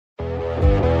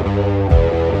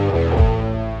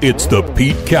It's the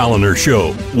Pete Kaliner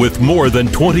Show. With more than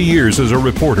 20 years as a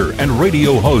reporter and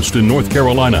radio host in North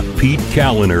Carolina, Pete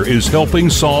Kaliner is helping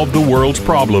solve the world's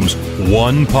problems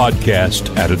one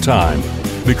podcast at a time.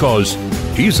 Because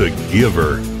he's a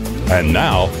giver. And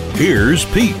now, here's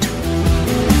Pete.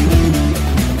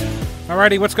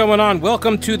 Alrighty, what's going on?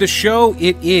 Welcome to the show.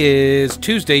 It is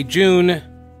Tuesday, June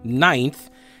 9th.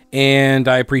 And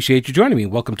I appreciate you joining me.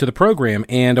 Welcome to the program.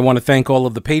 And I want to thank all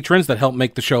of the patrons that help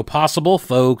make the show possible.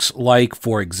 Folks like,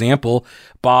 for example,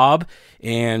 Bob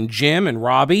and Jim and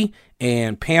Robbie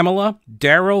and Pamela,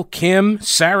 Daryl, Kim,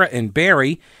 Sarah, and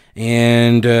Barry.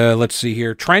 And let's see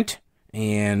here, Trent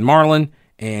and Marlon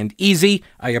and Easy.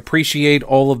 I appreciate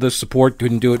all of the support.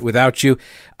 Couldn't do it without you.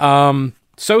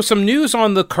 So some news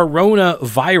on the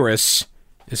coronavirus.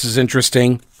 This is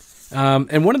interesting.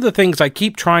 And one of the things I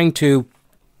keep trying to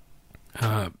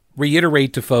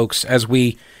reiterate to folks as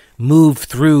we move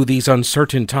through these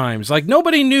uncertain times. Like,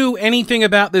 nobody knew anything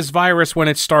about this virus when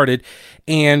it started,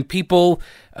 and people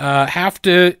have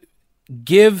to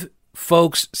give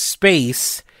folks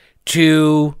space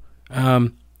to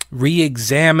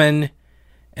re-examine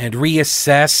and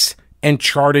reassess and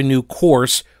chart a new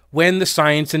course when the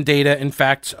science and data and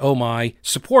facts, oh my,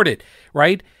 support it,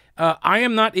 right? I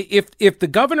am not, if the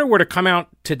governor were to come out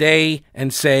today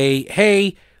and say,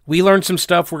 hey, we learned some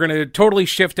stuff, we're going to totally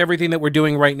shift everything that we're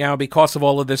doing right now because of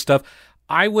all of this stuff,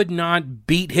 I would not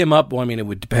beat him up. Well, I mean, it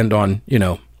would depend on,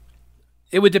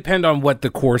 it would depend on what the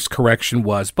course correction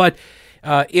was. But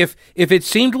if it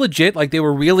seemed legit, like they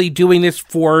were really doing this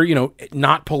for,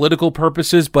 not political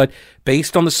purposes, but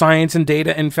based on the science and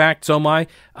data and facts,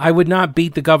 I would not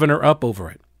beat the governor up over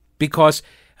it. Because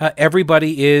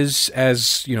everybody is,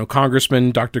 as,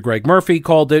 Congressman Dr. Greg Murphy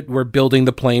called it, we're building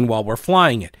the plane while we're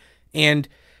flying it. And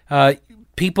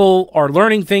people are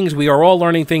learning things, we are all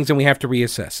learning things, and we have to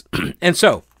reassess. And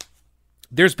so,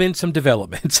 there's been some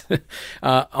developments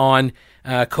on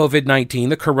COVID-19,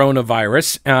 the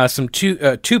coronavirus, some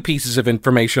two pieces of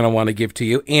information I want to give to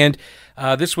you. And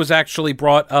this was actually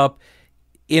brought up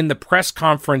in the press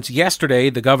conference yesterday.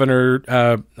 The governor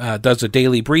does a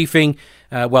daily briefing.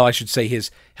 I should say his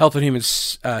Health and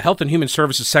Human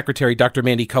Services Secretary, Dr.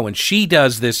 Mandy Cohen, she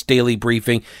does this daily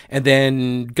briefing, and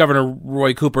then Governor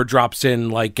Roy Cooper drops in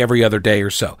like every other day or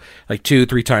so, like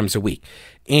 2-3 times a week.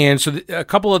 And so a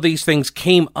couple of these things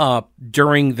came up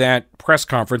during that press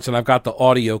conference, and I've got the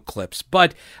audio clips.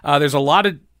 But there's a lot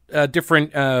of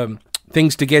different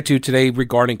things to get to today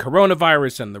regarding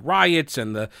coronavirus and the riots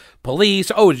and the police.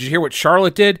 Oh, did you hear what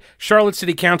Charlotte did? Charlotte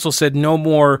City Council said no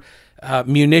more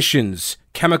munitions,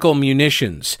 chemical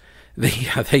munitions.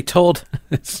 They told,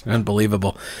 it's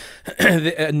unbelievable,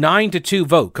 9-2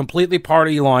 vote, completely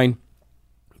party line.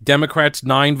 Democrats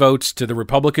 9 votes to the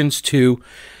Republicans 2.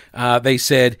 They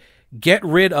said, get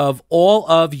rid of all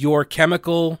of your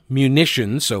chemical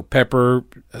munitions, so pepper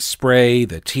spray,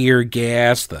 the tear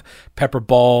gas, the pepper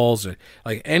balls, or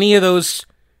like any of those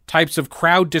types of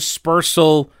crowd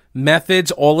dispersal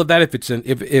methods, all of that. If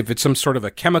it's some sort of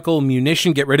a chemical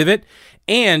munition, get rid of it.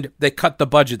 And they cut the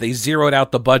budget. They zeroed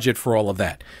out the budget for all of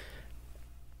that.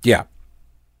 Yeah.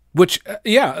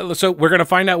 So we're going to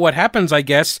find out what happens, I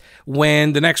guess,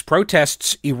 when the next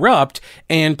protests erupt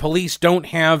and police don't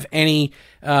have any,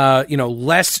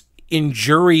 less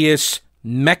injurious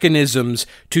mechanisms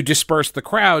to disperse the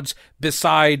crowds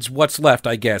besides what's left,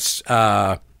 I guess.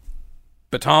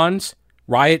 Batons,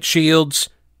 riot shields,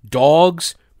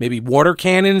 dogs, maybe water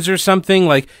cannons or something.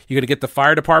 Like, you got to get the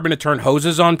fire department to turn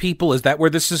hoses on people. Is that where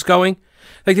this is going?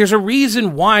 Like, there's a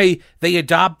reason why they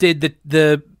adopted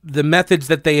the methods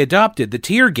that they adopted, the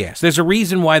tear gas. There's a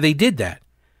reason why they did that.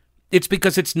 It's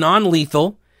because it's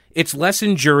non-lethal. It's less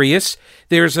injurious.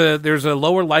 There's a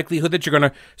lower likelihood that you're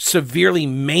going to severely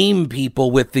maim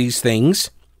people with these things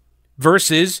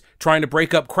versus trying to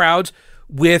break up crowds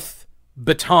with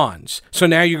batons. So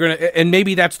now you're going to, and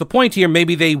maybe that's the point here.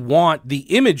 Maybe they want the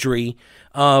imagery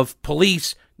of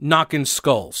police knocking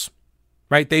skulls,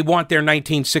 right? They want their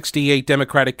 1968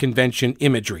 Democratic Convention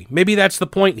imagery. Maybe that's the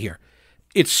point here.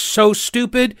 It's so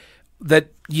stupid that,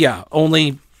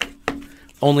 only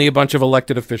a bunch of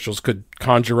elected officials could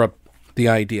conjure up the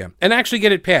idea and actually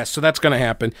get it passed. So that's going to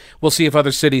happen. We'll see if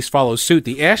other cities follow suit.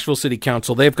 The Asheville City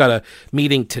Council, they've got a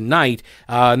meeting tonight,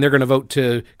 and they're going to vote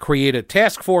to create a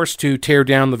task force to tear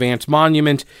down the Vance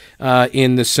Monument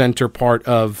in the center part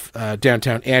of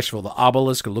downtown Asheville. The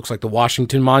obelisk, it looks like the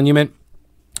Washington Monument.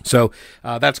 So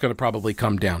that's going to probably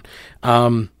come down.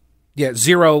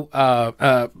 Zero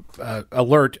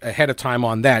alert ahead of time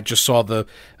on that. Just saw the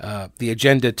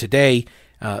agenda today.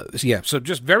 So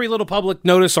just very little public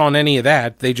notice on any of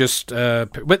that. They just,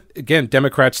 but again,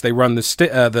 Democrats, they run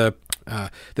the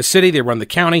the city, they run the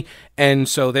county, and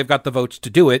so they've got the votes to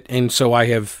do it. And so I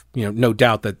have, no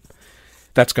doubt that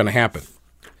that's going to happen.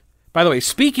 By the way,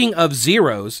 speaking of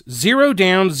zeros, 0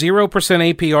 down, 0%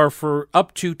 APR for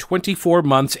up to 24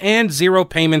 months and 0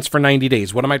 payments for 90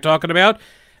 days. What am I talking about?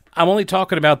 I'm only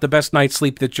talking about the best night's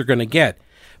sleep that you're going to get.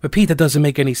 But Pete, that doesn't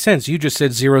make any sense. You just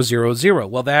said 000.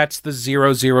 Well, that's the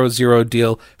 000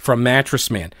 deal from Mattress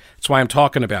Man. That's why I'm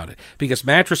talking about it. Because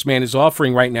Mattress Man is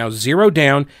offering right now 0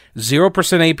 down, 0%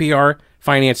 APR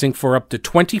financing for up to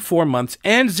 24 months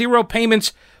and 0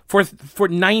 payments for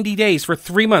 90 days, for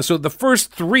 3 months. So the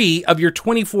first 3 of your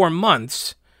 24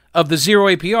 months of the 0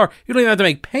 APR, you don't even have to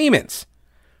make payments.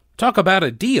 Talk about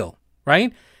a deal,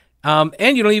 right?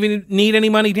 And you don't even need any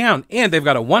money down. And they've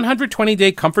got a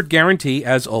 120-day comfort guarantee,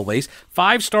 as always,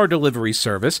 5-star delivery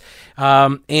service.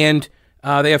 And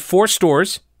they have 4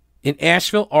 stores in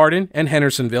Asheville, Arden, and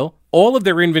Hendersonville. All of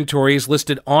their inventory is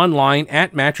listed online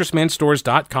at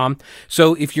mattressmanstores.com.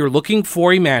 So if you're looking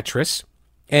for a mattress,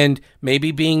 and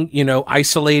maybe being,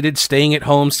 isolated, staying at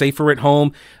home, safer at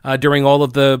home during all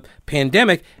of the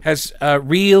pandemic has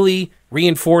really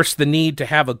reinforced the need to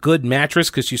have a good mattress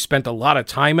because you spent a lot of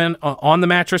time on the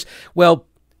mattress. Well,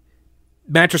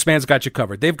 Mattress Man's got you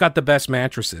covered. They've got the best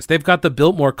mattresses. They've got the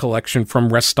Biltmore collection from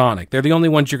Restonic. They're the only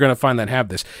ones you're going to find that have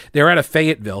this. They're out of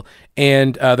Fayetteville,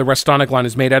 and the Restonic line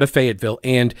is made out of Fayetteville.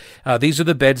 And these are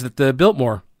the beds that the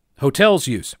Biltmore hotels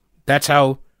use. That's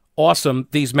how awesome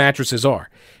these mattresses are.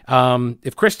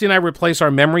 If Christy and I replace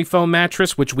our memory foam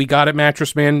mattress, which we got at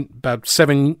Mattress Man about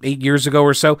 7-8 years ago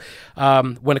or so,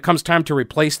 when it comes time to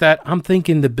replace that, I'm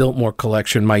thinking the Biltmore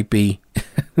collection might be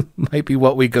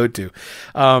what we go to.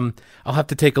 I'll have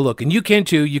to take a look, and you can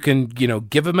too. You can,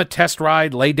 give them a test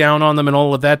ride, lay down on them, and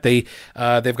all of that. They've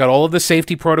got all of the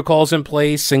safety protocols in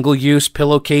place, single-use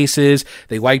pillowcases.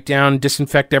 They wipe down,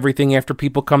 disinfect everything after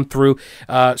people come through.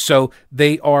 So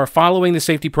they are following the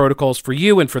safety protocols for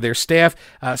you and for their staff.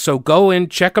 So go and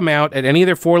check them out at any of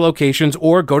their 4 locations,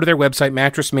 or go to their website,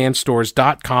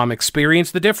 mattressmanstores.com.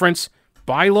 Experience the difference,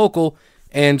 buy local,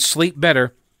 and sleep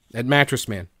better at Mattress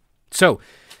Man. So,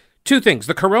 2 things.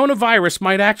 The coronavirus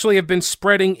might actually have been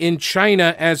spreading in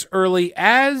China as early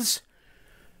as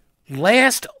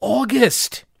last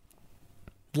August.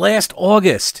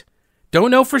 Don't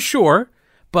know for sure,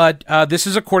 but this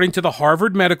is according to the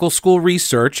Harvard Medical School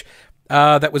research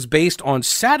that was based on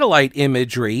satellite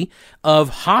imagery of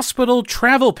hospital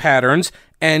travel patterns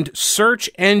and search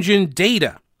engine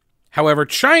data. However,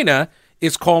 China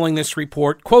is calling this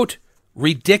report, quote,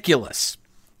 ridiculous.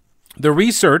 The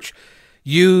research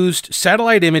used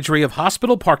satellite imagery of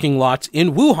hospital parking lots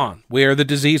in Wuhan, where the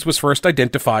disease was first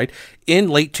identified in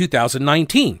late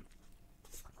 2019.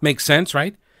 Makes sense,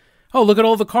 right? Oh, look at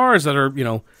all the cars that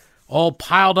are, all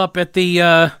piled up at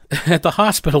the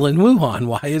hospital in Wuhan.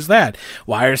 Why is that?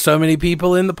 Why are so many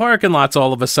people in the parking lots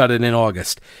all of a sudden in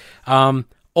August?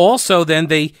 Also, then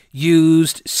they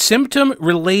used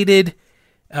symptom-related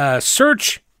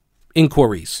search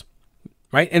inquiries,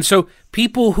 right? And so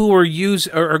people who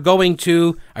are going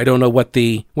to, I don't know what's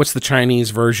the Chinese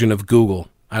version of Google.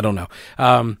 I don't know.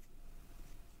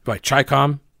 Right,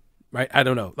 Chicom, right? I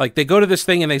don't know. Like they go to this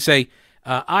thing and they say,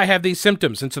 I have these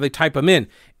symptoms. And so they type them in.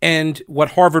 And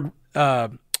what Harvard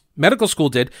Medical School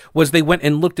did was they went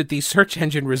and looked at these search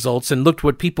engine results and looked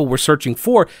what people were searching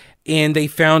for. And they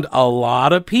found a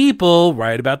lot of people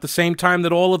right about the same time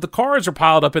that all of the cars are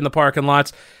piled up in the parking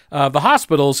lots of the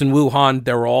hospitals in Wuhan.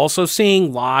 They're also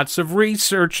seeing lots of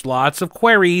research, lots of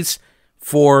queries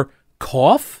for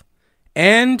cough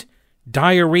and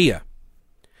diarrhea,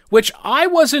 which I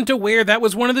wasn't aware that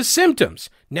was one of the symptoms.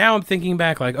 Now I'm thinking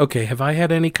back like, okay, have I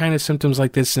had any kind of symptoms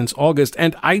like this since August?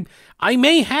 And I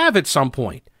may have at some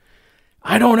point.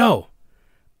 I don't know.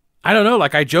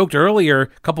 Like I joked earlier a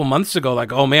couple months ago,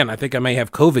 like, oh man, I think I may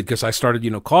have COVID because I started,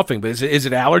 coughing. But is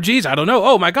it allergies? I don't know.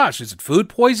 Oh my gosh, is it food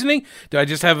poisoning? Do I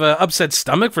just have an upset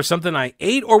stomach for something I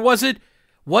ate? Or was it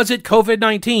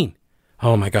COVID-19?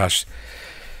 Oh my gosh.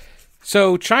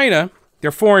 So China,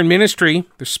 their foreign ministry,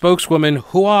 their spokeswoman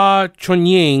Hua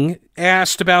Chunying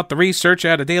asked about the research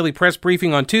at a daily press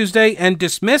briefing on Tuesday and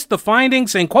dismissed the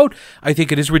findings, saying, quote, I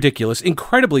think it is ridiculous,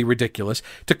 incredibly ridiculous,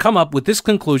 to come up with this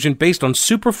conclusion based on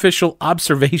superficial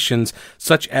observations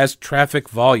such as traffic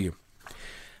volume.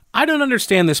 I don't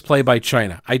understand this play by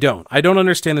China. I don't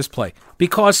understand this play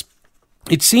because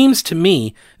it seems to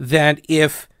me that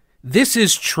if this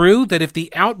is true, that if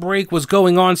the outbreak was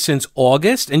going on since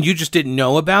August and you just didn't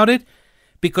know about it,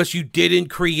 because you didn't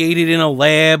create it in a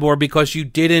lab or because you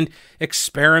didn't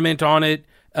experiment on it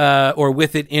or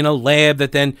with it in a lab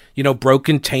that then, broke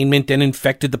containment and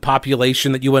infected the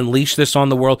population, that you unleash this on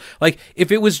the world. Like,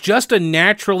 if it was just a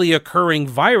naturally occurring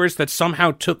virus that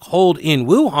somehow took hold in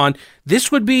Wuhan,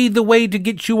 this would be the way to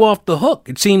get you off the hook,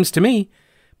 it seems to me.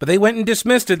 But they went and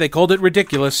dismissed it. They called it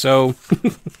ridiculous, so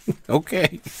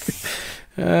okay.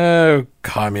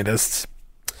 Communists.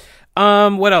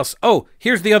 What else? Oh,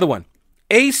 here's the other one.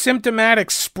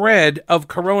 Asymptomatic spread of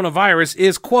coronavirus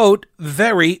is, quote,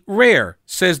 very rare,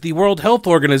 says the World Health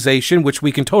Organization, which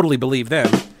we can totally believe them.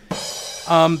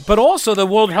 But also the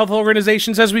World Health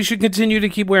Organization says we should continue to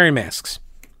keep wearing masks.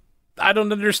 I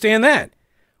don't understand that.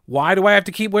 Why do I have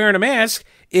to keep wearing a mask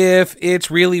if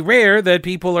it's really rare that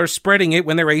people are spreading it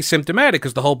when they're asymptomatic?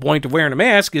 Because the whole point of wearing a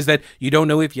mask is that you don't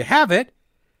know if you have it,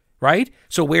 right?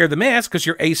 So wear the mask because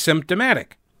you're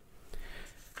asymptomatic.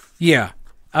 Yeah.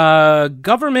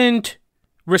 Government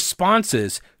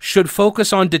responses should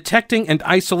focus on detecting and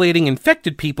isolating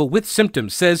infected people with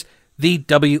symptoms, says the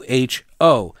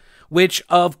WHO, which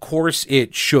of course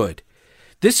it should.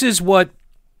 This is what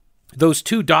those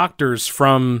two doctors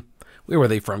from, where were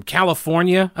they from?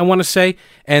 California, I want to say.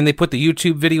 And they put the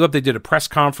YouTube video up. They did a press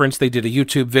conference. They did a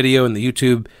YouTube video, and the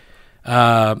YouTube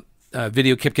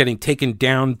video kept getting taken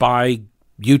down by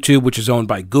YouTube, which is owned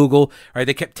by Google. All right,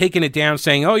 they kept taking it down,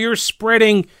 saying, "Oh, you're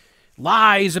spreading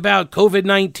lies about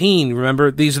COVID-19." Remember,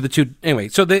 these are the two. Anyway,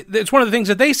 so it's one of the things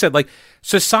that they said. Like,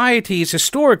 societies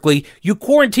historically, you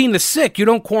quarantine the sick, you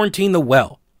don't quarantine the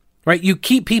well, right? You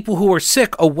keep people who are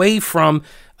sick away from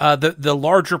the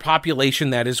larger population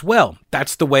that is well.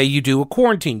 That's the way you do a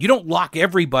quarantine. You don't lock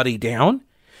everybody down.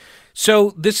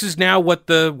 So this is now what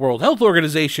the World Health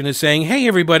Organization is saying. Hey,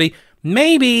 everybody,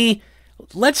 maybe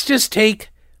let's just take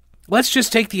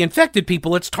the infected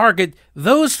people. Let's target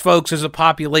those folks as a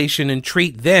population and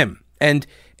treat them and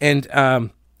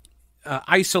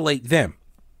isolate them.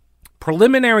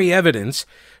 Preliminary evidence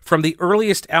from the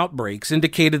earliest outbreaks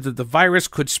indicated that the virus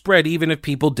could spread even if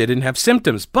people didn't have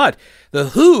symptoms. But the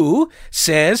WHO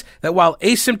says that while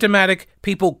asymptomatic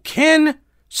people can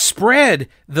spread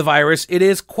the virus, it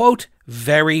is, quote,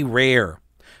 very rare.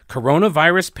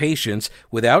 Coronavirus patients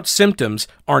without symptoms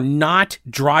are not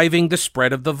driving the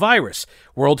spread of the virus,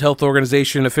 World Health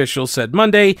Organization officials said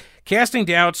Monday, casting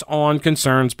doubts on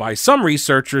concerns by some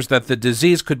researchers that the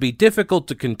disease could be difficult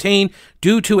to contain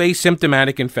due to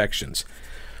asymptomatic infections.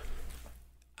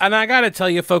 And I gotta tell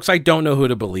you, folks, I don't know who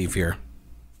to believe here.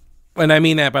 And I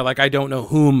mean that by, like, I don't know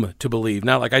whom to believe,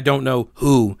 not like I don't know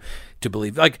who to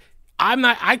believe. Like,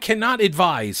 I cannot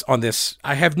advise on this.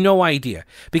 I have no idea,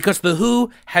 because the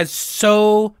WHO has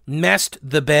so messed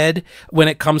the bed when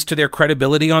it comes to their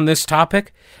credibility on this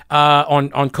topic,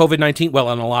 on COVID-19. Well,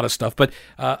 on a lot of stuff, but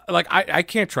I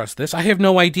can't trust this. I have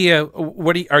no idea.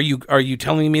 Are you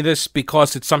telling me this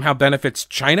because it somehow benefits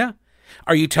China?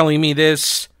 Are you telling me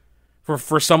this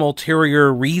for some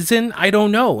ulterior reason? I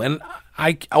don't know. And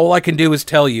all I can do is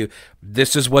tell you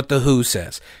this is what the WHO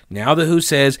says. Now the WHO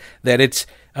says that it's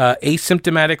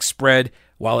asymptomatic spread.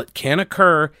 While it can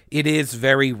occur, it is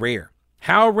very rare.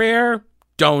 How rare?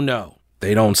 Don't know.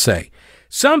 They don't say.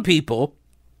 Some people,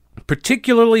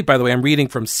 particularly, by the way, I'm reading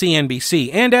from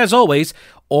CNBC, and as always,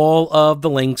 all of the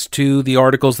links to the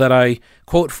articles that I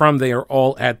quote from, they are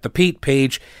all at the Pete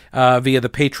page via the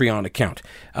Patreon account.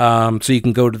 So you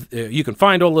can go to, you can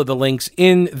find all of the links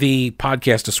in the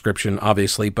podcast description,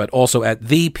 obviously, but also at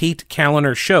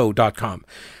thepetekalinershow.com.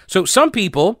 So some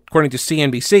people, according to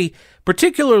CNBC,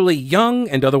 particularly young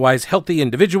and otherwise healthy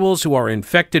individuals who are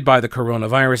infected by the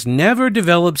coronavirus, never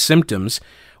develop symptoms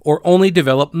or only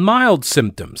develop mild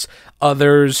symptoms.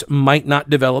 Others might not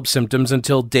develop symptoms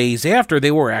until days after they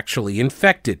were actually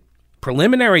infected.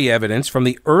 Preliminary evidence from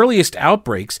the earliest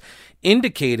outbreaks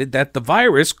indicated that the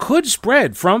virus could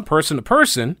spread from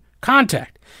person-to-person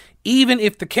contact, even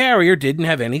if the carrier didn't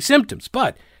have any symptoms.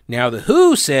 But now the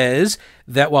WHO says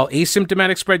that while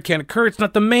asymptomatic spread can occur, it's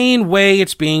not the main way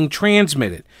it's being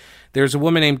transmitted. There's a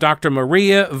woman named Dr.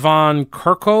 Maria von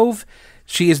Kerkhove.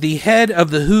 She is the head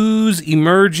of the WHO's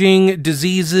Emerging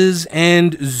Diseases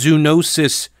and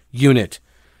Zoonosis Unit,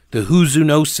 the WHO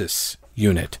Zoonosis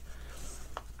Unit,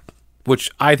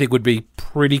 which I think would be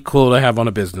pretty cool to have on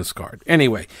a business card.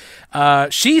 Anyway,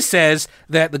 she says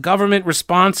that the government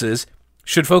responses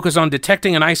should focus on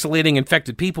detecting and isolating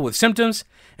infected people with symptoms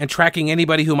and tracking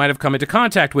anybody who might have come into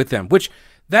contact with them, which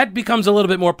that becomes a little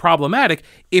bit more problematic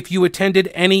if you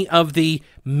attended any of the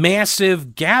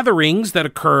massive gatherings that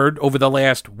occurred over the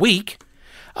last week.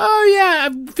 Oh, yeah,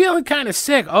 I'm feeling kind of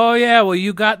sick. Oh, yeah, well,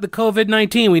 you got the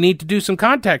COVID-19. We need to do some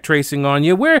contact tracing on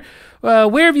you. Where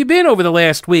have you been over the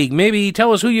last week? Maybe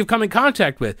tell us who you've come in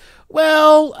contact with.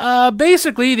 Well,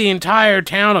 basically the entire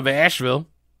town of Asheville.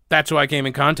 That's who I came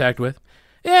in contact with.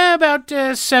 Yeah, about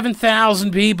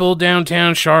 7,000 people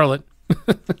downtown Charlotte.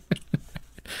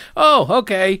 Oh,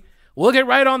 okay. We'll get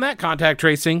right on that contact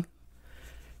tracing.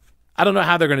 I don't know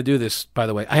how they're going to do this, by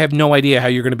the way. I have no idea how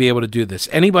you're going to be able to do this.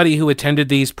 Anybody who attended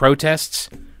these protests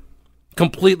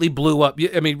completely blew up.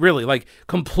 I mean, really, like,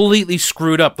 completely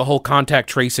screwed up the whole contact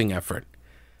tracing effort.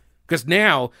 Because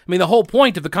now, I mean, the whole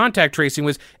point of the contact tracing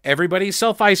was everybody's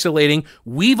self-isolating.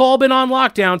 We've all been on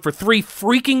lockdown for 3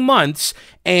 freaking months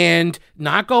and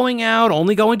not going out,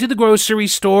 only going to the grocery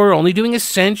store, only doing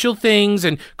essential things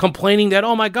and complaining that,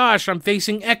 oh my gosh, I'm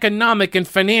facing economic and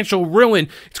financial ruin.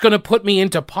 It's going to put me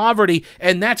into poverty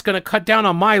and that's going to cut down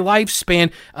on my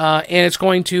lifespan and it's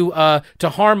going to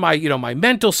harm my, my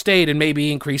mental state and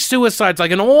maybe increase suicides.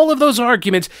 Like, in all of those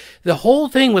arguments, the whole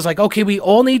thing was like, okay, we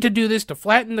all need to do this to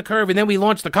flatten the curve. And then we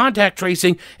launched the contact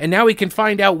tracing, and now we can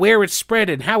find out where it's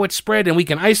spread and how it's spread, and we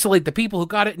can isolate the people who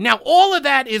got it. Now, all of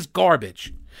that is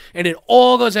garbage, and it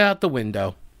all goes out the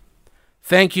window.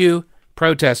 Thank you,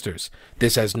 protesters.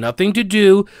 This has nothing to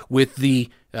do with the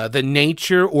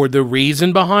nature or the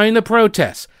reason behind the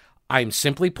protests. I'm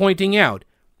simply pointing out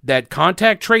that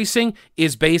contact tracing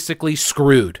is basically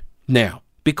screwed now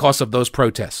because of those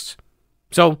protests.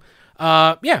 So,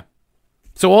 yeah.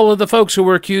 So all of the folks who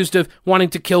were accused of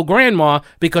wanting to kill grandma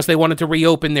because they wanted to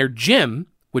reopen their gym,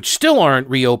 which still aren't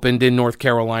reopened in North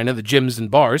Carolina, the gyms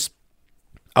and bars,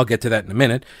 I'll get to that in a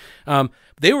minute,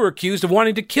 they were accused of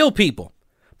wanting to kill people.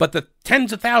 But the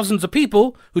tens of thousands of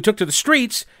people who took to the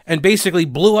streets and basically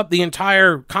blew up the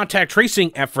entire contact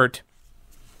tracing effort,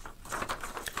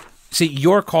 see,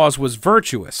 your cause was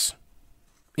virtuous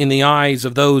in the eyes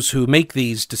of those who make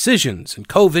these decisions, and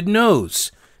COVID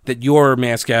knows that your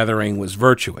mass gathering was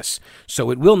virtuous,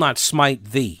 so it will not smite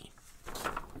thee.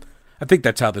 I think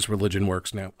that's how this religion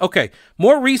works now. Okay,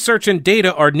 more research and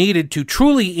data are needed to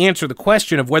truly answer the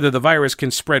question of whether the virus can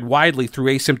spread widely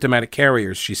through asymptomatic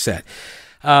carriers, she said.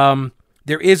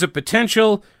 There is a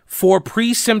potential for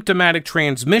pre-symptomatic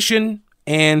transmission,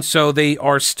 and so they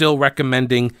are still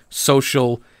recommending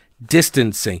social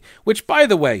distancing, which, by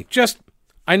the way,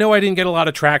 I know I didn't get a lot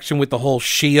of traction with the whole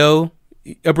SHIO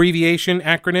abbreviation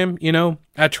acronym,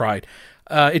 I tried.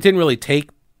 It didn't really take,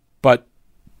 but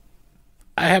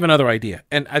I have another idea,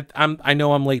 and I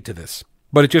know I'm late to this,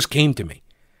 but it just came to me,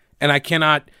 and I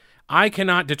cannot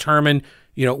determine,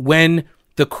 when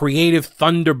the creative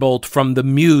thunderbolt from the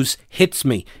muse hits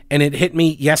me, and it hit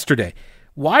me yesterday.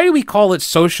 Why do we call it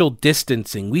social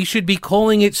distancing? We should be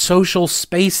calling it social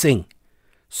spacing.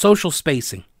 Social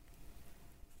spacing.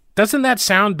 Doesn't that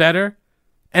sound better?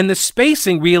 And the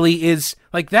spacing really is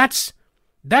like that's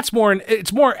it's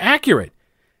more accurate.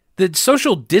 The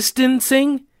social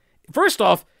distancing, first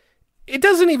off, it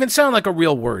doesn't even sound like a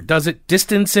real word, does it?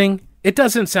 Distancing? It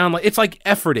doesn't sound like, it's like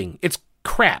efforting. It's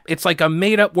crap. It's like a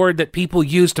made-up word that people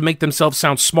use to make themselves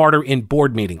sound smarter in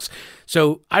board meetings.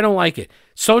 So I don't like it.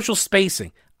 Social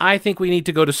spacing. I think we need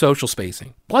to go to social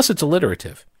spacing. Plus, it's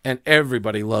alliterative, and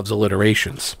everybody loves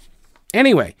alliterations.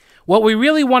 Anyway, what we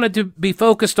really wanted to be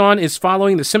focused on is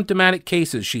following the symptomatic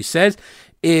cases, she says.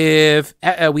 If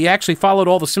we actually followed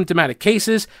all the symptomatic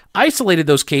cases, isolated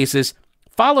those cases,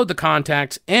 followed the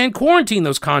contacts, and quarantined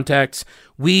those contacts,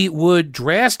 we would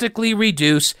drastically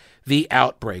reduce the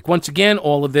outbreak. Once again,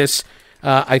 all of this,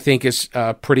 I think, is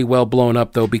pretty well blown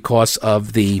up, though, because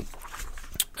of the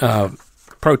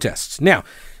protests. Now,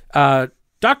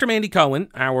 Dr. Mandy Cohen,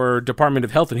 our Department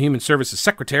of Health and Human Services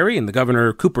Secretary in the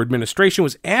Governor Cooper administration,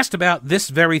 was asked about this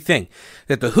very thing,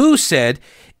 that the WHO said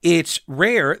it's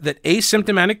rare that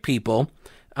asymptomatic people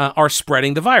are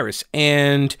spreading the virus.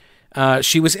 And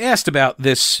she was asked about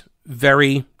this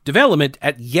very development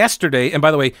at yesterday. And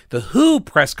by the way, the WHO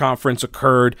press conference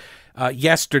occurred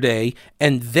yesterday,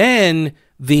 and then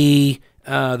the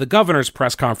governor's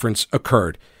press conference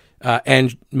occurred,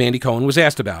 and Mandy Cohen was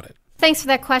asked about it. Thanks for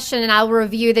that question, and I'll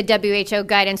review the WHO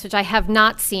guidance, which I have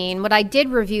not seen. What I did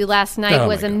review last night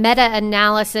was a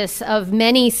meta-analysis of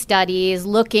many studies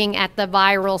looking at the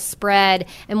viral spread,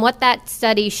 and what that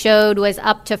study showed was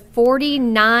up to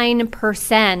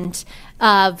 49%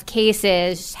 of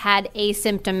cases had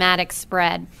asymptomatic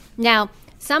spread. Now,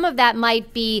 some of that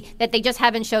might be that they just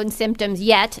haven't shown symptoms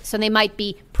yet, so they might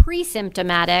be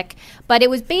pre-symptomatic, but it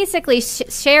was basically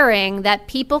sharing that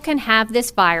people can have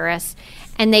this virus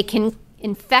and they can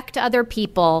infect other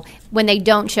people when they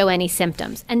don't show any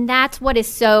symptoms. And that's what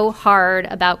is so hard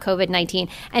about COVID-19.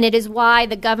 And it is why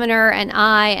the governor and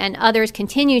I and others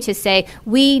continue to say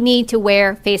we need to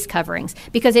wear face coverings,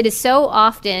 because it is so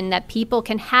often that people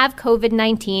can have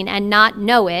COVID-19 and not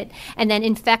know it and then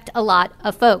infect a lot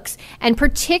of folks. And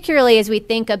particularly as we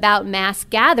think about mass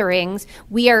gatherings,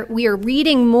 we are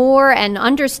reading more and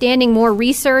understanding more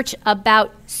research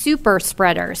about super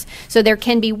spreaders. So there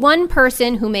can be one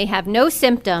person who may have no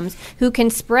symptoms who can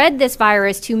spread this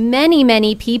virus to many,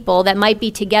 many people that might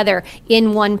be together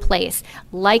in one place,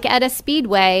 like at a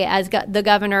speedway, as the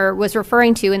governor was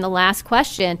referring to in the last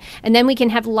question. And then we can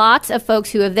have lots of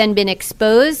folks who have then been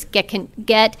exposed, get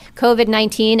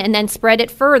COVID-19, and then spread it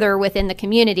further within the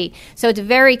community. So it's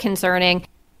very concerning.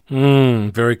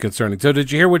 Very concerning. So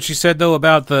did you hear what she said, though,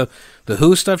 about the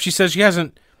WHO stuff? She says she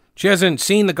hasn't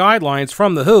seen the guidelines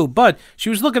from the WHO, but she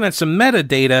was looking at some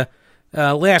metadata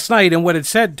last night, and what it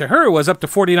said to her was up to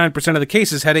 49% of the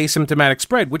cases had asymptomatic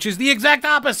spread, which is the exact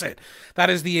opposite. That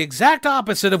is the exact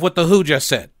opposite of what the WHO just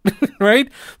said, right?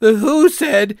 The WHO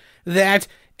said that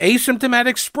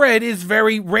asymptomatic spread is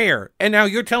very rare, and now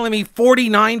you're telling me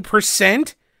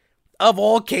 49% of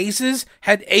all cases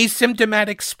had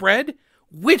asymptomatic spread?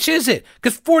 Which is it?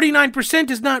 Because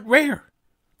 49% is not rare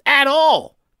at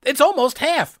all. It's almost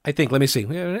half, I think. Let me see.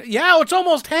 Yeah, it's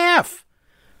almost half.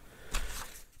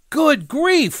 Good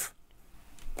grief.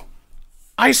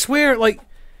 I swear, like,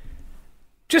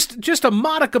 just a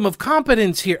modicum of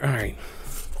competence here. All right.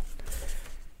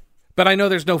 But I know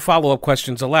there's no follow-up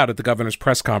questions allowed at the governor's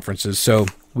press conferences, so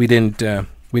we didn't get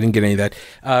any of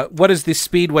that. What is the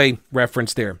Speedway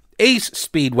reference there? Ace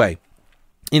Speedway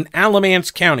in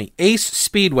Alamance County. Ace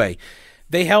Speedway.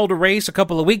 They held a race a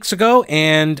couple of weeks ago,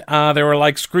 and they were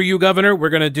like, screw you, Governor. We're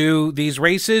going to do these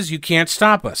races. You can't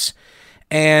stop us.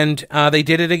 And they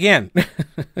did it again.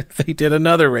 They did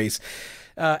another race.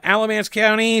 Alamance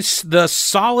County, the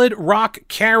Solid Rock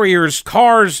Carriers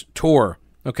Cars Tour.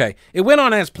 Okay. It went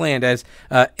on as planned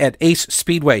at Ace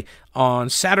Speedway on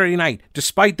Saturday night,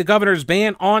 despite the governor's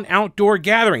ban on outdoor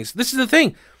gatherings. This is the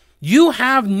thing. You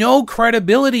have no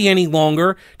credibility any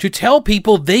longer to tell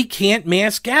people they can't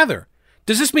mass gather.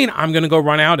 Does this mean I'm going to go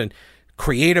run out and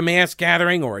create a mass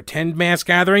gathering or attend mass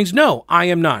gatherings? No, I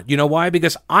am not. You know why?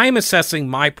 Because I'm assessing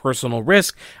my personal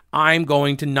risk. I'm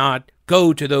going to not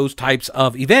go to those types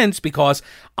of events because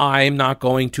I'm not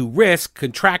going to risk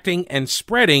contracting and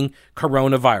spreading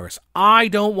coronavirus. I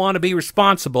don't want to be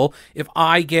responsible if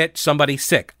I get somebody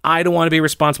sick. I don't want to be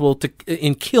responsible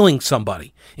in killing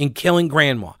somebody, in killing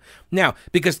grandma. Now,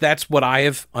 because that's what I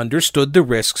have understood the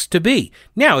risks to be.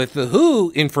 Now, if the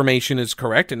WHO information is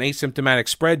correct and asymptomatic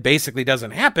spread basically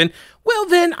doesn't happen, well,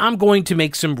 then I'm going to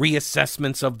make some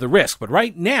reassessments of the risk. But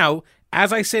right now,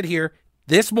 as I sit here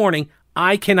this morning,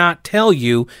 I cannot tell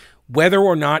you whether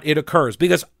or not it occurs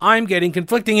because I'm getting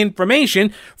conflicting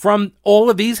information from all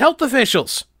of these health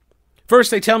officials. First,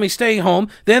 they tell me stay home.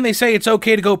 Then they say it's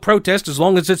okay to go protest as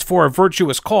long as it's for a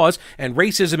virtuous cause, and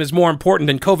racism is more important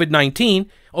than COVID-19.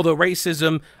 Although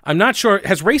racism, I'm not sure,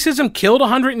 has racism killed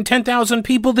 110,000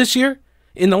 people this year?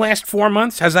 In the last 4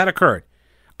 months, has that occurred?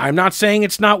 I'm not saying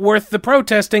it's not worth the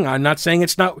protesting. I'm not saying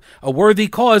it's not a worthy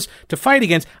cause to fight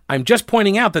against. I'm just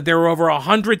pointing out that there are over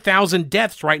 100,000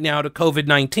 deaths right now to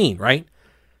COVID-19, right?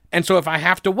 And so if I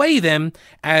have to weigh them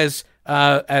as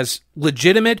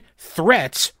legitimate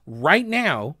threats right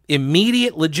now,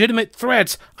 immediate legitimate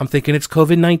threats, I'm thinking it's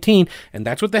COVID-19. And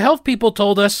that's what the health people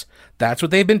told us. That's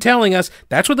what they've been telling us.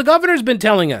 That's what the governor's been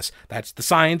telling us. That's the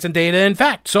science and data and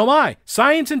facts. So am I.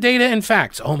 Science and data and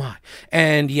facts. Oh my.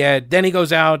 And yet then he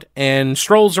goes out and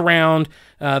strolls around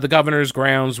the governor's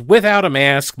grounds without a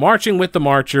mask, marching with the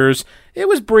marchers. It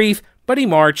was brief, but he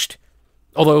marched.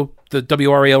 Although the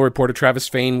WRAL reporter Travis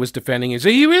Fain was defending it.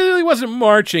 He really wasn't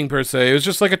marching per se. It was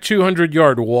just like a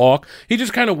 200-yard walk. He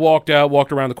just kind of walked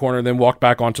around the corner, and then walked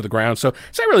back onto the ground. So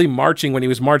it's not really marching when he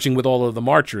was marching with all of the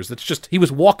marchers. It's just he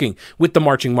was walking with the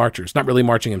marching marchers, not really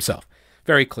marching himself.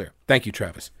 Very clear. Thank you,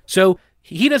 Travis. So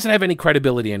he doesn't have any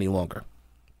credibility any longer.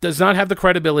 Does not have the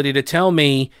credibility to tell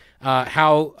me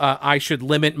how I should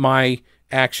limit my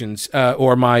actions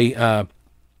or my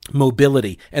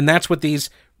mobility. And that's what these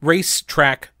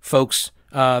racetrack folks,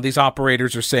 these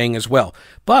operators are saying as well.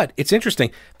 But it's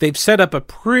interesting. They've set up a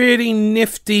pretty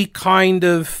nifty kind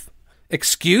of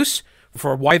excuse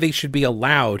for why they should be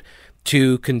allowed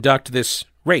to conduct this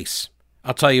race.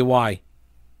 I'll tell you why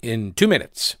in 2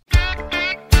 minutes.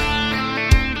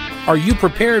 Are you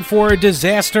prepared for a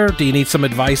disaster? Do you need some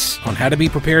advice on how to be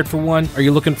prepared for one? Are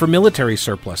you looking for military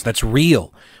surplus that's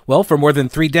real? Well, for more than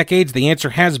 3 decades, the answer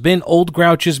has been Old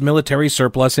Grouch's Military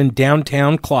Surplus in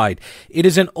downtown Clyde. It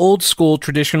is an old-school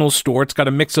traditional store. It's got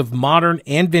a mix of modern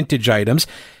and vintage items.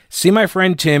 See my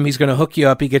friend Tim. He's going to hook you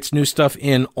up. He gets new stuff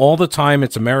in all the time.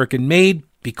 It's American-made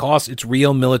because it's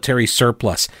real military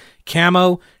surplus.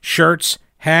 Camo, shirts,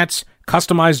 hats,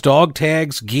 customized dog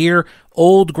tags, gear.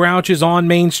 Old Grouch is on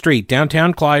Main Street,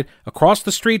 downtown Clyde, across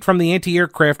the street from the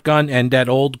anti-aircraft gun, and at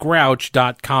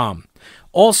oldgrouch.com.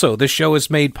 Also, this show is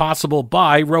made possible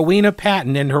by Rowena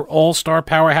Patton and her all-star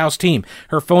powerhouse team.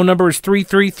 Her phone number is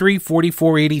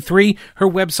 333-4483. Her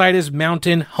website is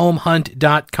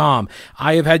mountainhomehunt.com.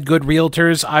 I have had good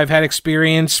realtors. I've had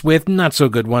experience with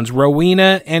not-so-good ones.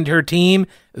 Rowena and her team,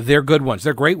 they're good ones.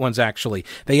 They're great ones, actually.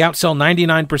 They outsell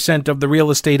 99% of the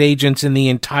real estate agents in the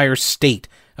entire state.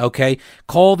 Okay,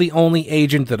 call the only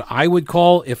agent that I would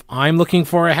call if I'm looking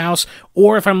for a house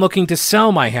or if I'm looking to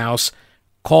sell my house.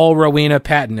 Call Rowena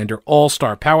Patton and her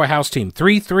all-star powerhouse team,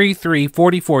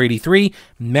 333-4483,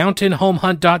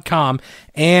 mountainhomehunt.com,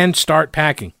 and start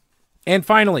packing. And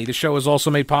finally, the show is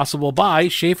also made possible by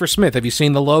Schaefer Smith. Have you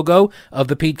seen the logo of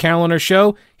the Pete Kaliner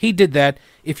Show? He did that.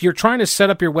 If you're trying to set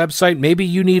up your website, maybe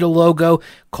you need a logo,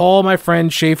 call my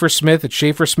friend Schaefer Smith at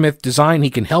Schaefer Smith Design.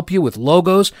 He can help you with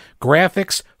logos,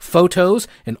 graphics, photos,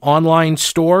 an online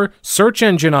store, search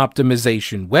engine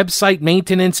optimization, website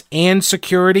maintenance, and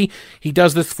security. He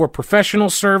does this for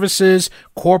professional services,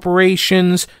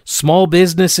 corporations, small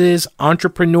businesses,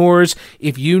 entrepreneurs.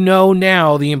 If you know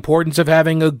now the importance of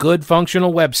having a good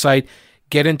functional website,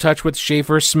 get in touch with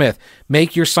Schaefer Smith.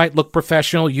 Make your site look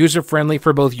professional, user-friendly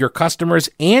for both your customers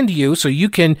and you, so you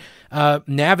can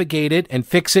navigate it and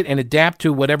fix it and adapt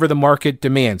to whatever the market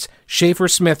demands.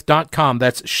 SchaeferSmith.com.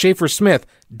 That's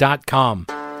SchaeferSmith.com.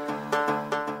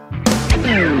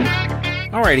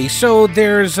 Alrighty, so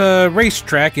there's a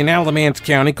racetrack in Alamance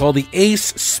County called the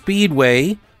Ace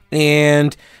Speedway,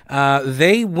 and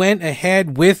they went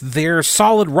ahead with their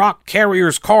Solid Rock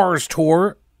Carriers Cars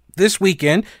Tour this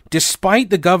weekend, despite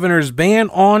the governor's ban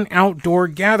on outdoor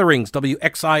gatherings.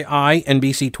 WXII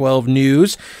NBC 12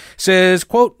 News says,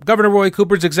 quote, Governor Roy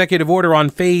Cooper's executive order on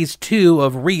phase 2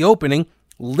 of reopening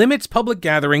limits public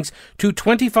gatherings to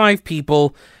 25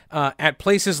 people at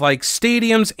places like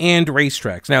stadiums and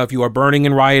racetracks. Now, if you are burning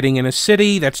and rioting in a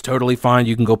city, that's totally fine.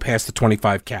 You can go past the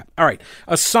 25 cap. All right.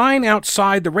 A sign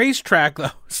outside the racetrack,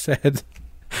 though, said,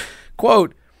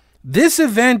 quote, this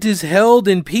event is held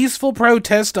in peaceful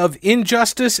protest of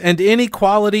injustice and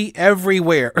inequality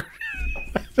everywhere.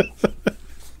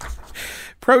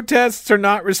 Protests are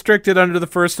not restricted under the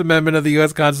First Amendment of the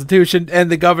U.S. Constitution, and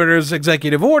the governor's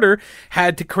executive order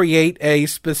had to create a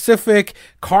specific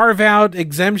carve-out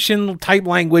exemption type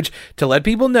language to let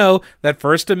people know that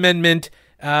First Amendment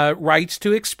rights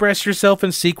to express yourself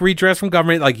and seek redress from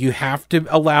government, like you have to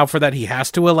allow for that. He has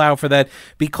to allow for that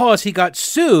because he got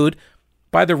sued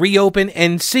by the Reopen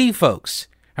NC folks,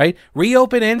 right?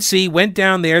 Reopen NC went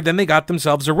down there, then they got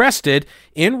themselves arrested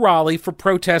in Raleigh for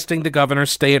protesting the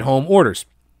governor's stay-at-home orders.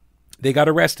 They got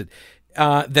arrested.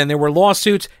 Then there were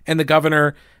lawsuits, and the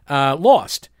governor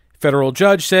lost. Federal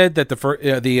judge said that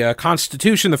the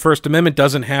Constitution, the First Amendment,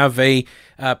 doesn't have a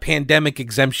pandemic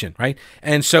exemption, right?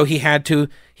 And so he had to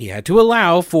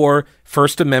allow for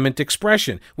First Amendment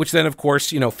expression, which then, of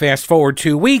course, fast forward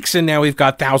 2 weeks, and now we've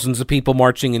got thousands of people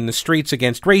marching in the streets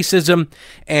against racism,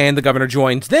 and the governor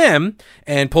joins them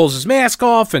and pulls his mask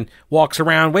off and walks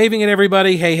around waving at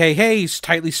everybody. Hey, hey, hey. He's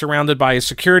tightly surrounded by a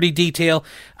security detail.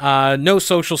 No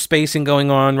social spacing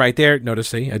going on right there.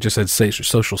 Notice, I just said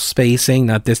social spacing,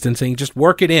 not distancing. Just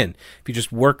work it in. If you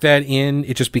just work that in,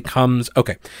 it just becomes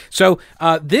okay. So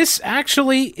this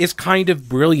actually is kind of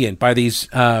brilliant by these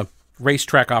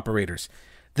racetrack operators.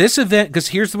 This event, because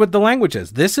here's what the language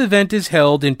is. This event is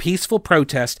held in peaceful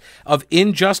protest of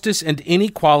injustice and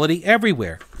inequality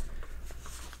everywhere.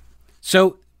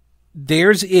 So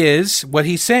theirs is what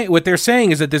they're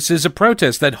saying is that this is a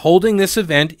protest, that holding this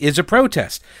event is a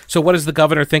protest. So what does the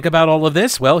governor think about all of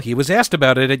this? Well, he was asked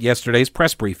about it at yesterday's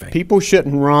press briefing. People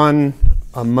shouldn't run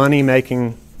a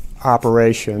money-making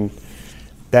operation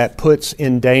that puts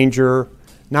in danger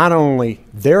not only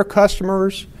their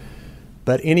customers,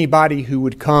 but anybody who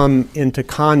would come into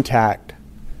contact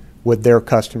with their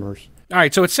customers. All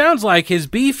right, so it sounds like his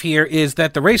beef here is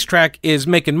that the racetrack is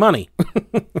making money.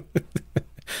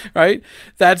 Right?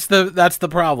 That's the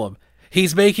problem.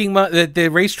 He's making money. The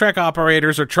racetrack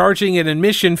operators are charging an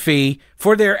admission fee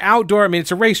for their outdoor. I mean,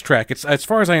 it's a racetrack. It's, as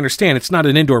far as I understand, it's not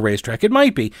an indoor racetrack. It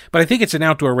might be, but I think it's an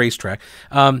outdoor racetrack.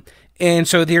 And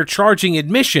so they're charging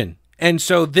admission. And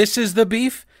so this is the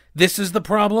beef. This is the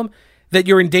problem, that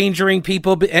you're endangering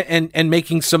people and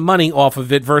making some money off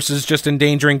of it versus just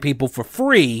endangering people for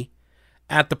free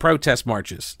at the protest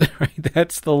marches. Right?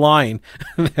 That's the line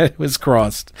that was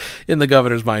crossed in the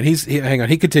governor's mind. Hang on,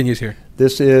 he continues here.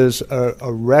 This is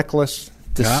a reckless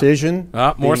decision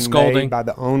more scolding made by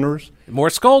the owners. More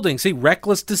scolding. See,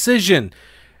 reckless decision.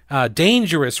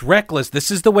 Dangerous, reckless.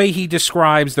 This is the way he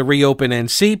describes the Reopen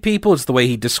NC people. It's the way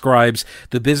he describes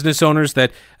the business owners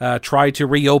that try to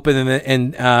reopen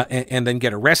and then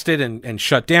get arrested and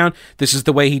shut down. This is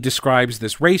the way he describes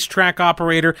this racetrack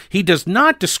operator. He does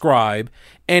not describe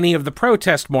any of the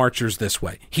protest marchers this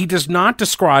way. He does not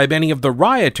describe any of the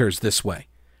rioters this way.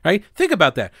 Right? Think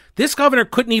about that. This governor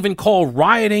couldn't even call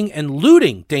rioting and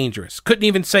looting dangerous. Couldn't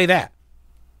even say that.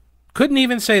 Couldn't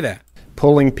even say that.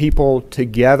 Pulling people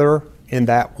together in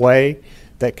that way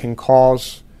that can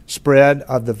cause spread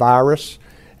of the virus.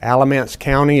 Alamance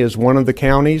County is one of the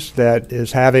counties that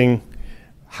is having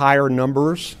higher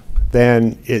numbers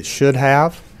than it should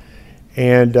have.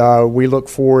 And we look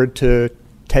forward to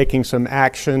taking some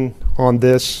action on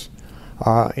this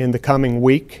in the coming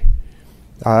week.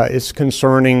 It's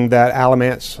concerning that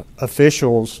Alamance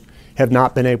officials have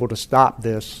not been able to stop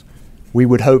this. We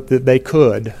would hope that they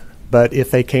could. But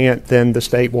if they can't, then the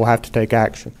state will have to take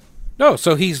action. No,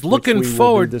 so he's looking which we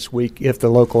forward will do this week if the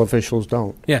local officials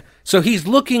don't. Yeah, so he's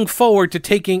looking forward to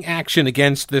taking action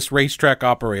against this racetrack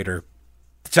operator.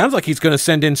 It sounds like he's going to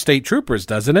send in state troopers,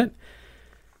 doesn't it?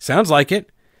 Sounds like it.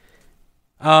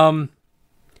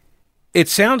 It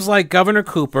sounds like Governor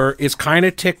Cooper is kind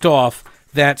of ticked off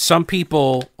that some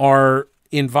people are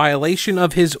in violation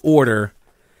of his order.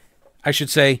 I should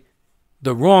say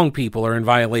the wrong people are in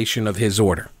violation of his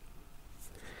order.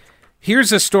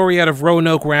 Here's a story out of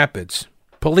Roanoke Rapids.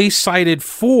 Police cited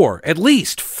at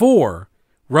least four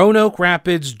Roanoke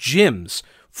Rapids gyms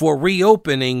for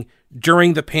reopening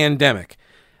during the pandemic.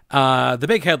 The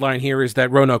big headline here is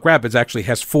that Roanoke Rapids actually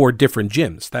has 4 different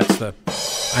gyms.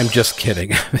 I'm just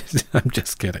kidding. I'm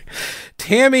just kidding.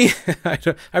 Tammy,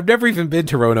 I've never even been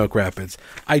to Roanoke Rapids.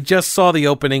 I just saw the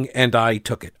opening and I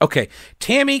took it. Okay,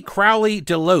 Tammy Crowley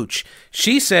DeLoach.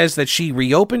 She says that she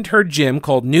reopened her gym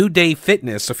called New Day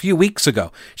Fitness a few weeks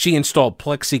ago. She installed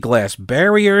plexiglass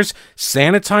barriers,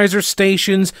 sanitizer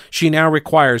stations. She now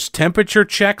requires temperature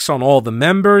checks on all the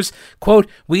members. Quote,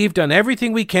 "We've done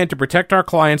everything we can to protect our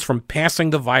clients from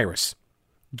passing the virus."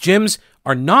 Gyms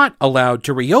are not allowed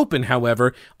to reopen,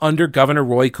 however, under Governor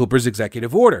Roy Cooper's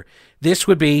executive order. This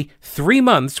would be 3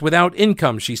 months without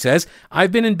income, she says.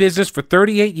 "I've been in business for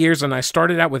 38 years and I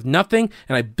started out with nothing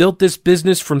and I built this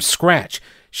business from scratch."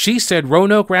 She said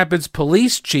Roanoke Rapids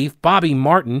Police Chief Bobby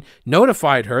Martin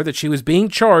notified her that she was being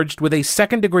charged with a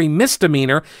second-degree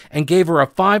misdemeanor and gave her a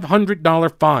 $500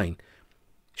 fine.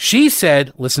 She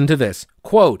said, listen to this,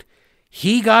 quote,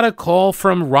 "He got a call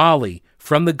from Raleigh,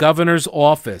 from the governor's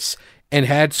office, and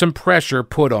had some pressure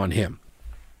put on him."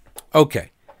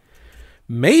 Okay.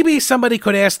 Maybe somebody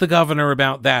could ask the governor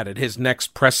about that at his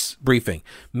next press briefing.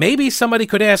 Maybe somebody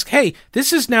could ask, hey,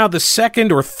 this is now the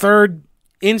second or third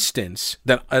instance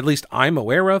that at least I'm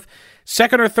aware of,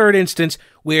 second or third instance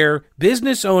where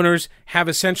business owners have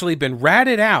essentially been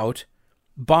ratted out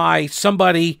by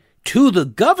somebody to the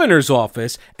governor's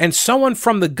office, and someone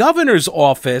from the governor's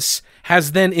office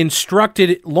has then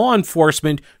instructed law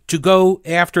enforcement to go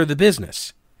after the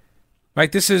business.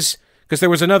 Right? This is because there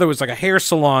was another, it was like a hair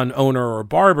salon owner or a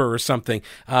barber or something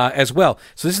as well.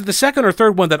 So this is the second or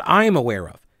third one that I'm aware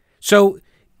of. So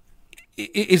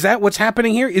is that what's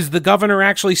happening here? Is the governor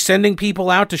actually sending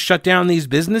people out to shut down these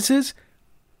businesses?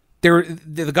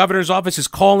 The governor's office is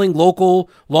calling local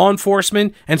law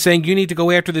enforcement and saying, you need to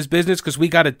go after this business because we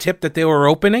got a tip that they were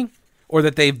opening or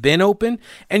that they've been open.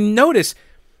 And you notice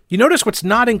what's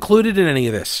not included in any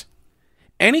of this.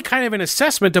 Any kind of an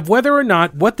assessment of whether or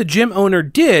not what the gym owner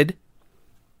did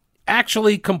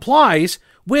actually complies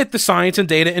with the science and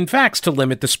data and facts to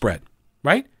limit the spread,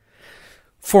 right?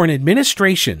 For an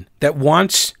administration that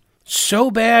wants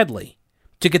so badly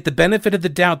to get the benefit of the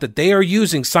doubt that they are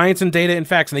using science and data and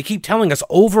facts, and they keep telling us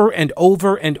over and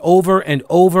over and over and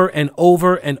over and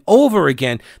over and over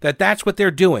again that that's what they're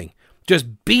doing, just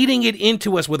beating it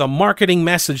into us with a marketing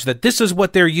message that this is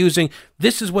what they're using,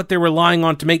 this is what they're relying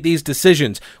on to make these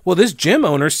decisions. Well, this gym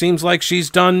owner seems like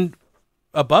she's done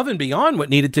above and beyond what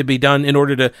needed to be done in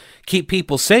order to keep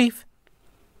people safe.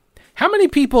 How many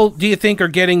people do you think are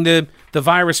getting the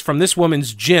virus from this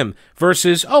woman's gym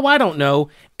versus, I don't know,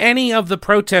 any of the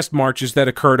protest marches that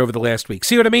occurred over the last week?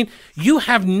 See what I mean? You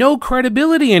have no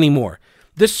credibility anymore.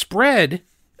 The spread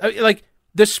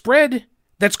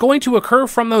that's going to occur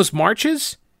from those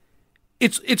marches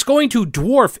It's going to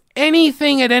dwarf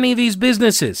anything at any of these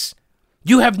businesses.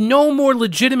 You have no more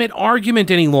legitimate argument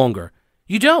any longer.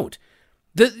 You don't.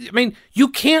 You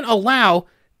can't allow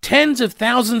tens of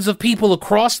thousands of people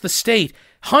across the state,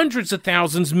 hundreds of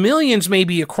thousands, millions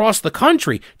maybe across the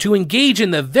country, to engage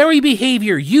in the very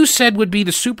behavior you said would be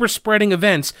the super spreading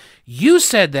events. You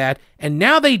said that, and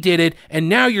now they did it, and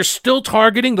now you're still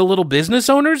targeting the little business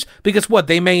owners because what,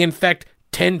 they may infect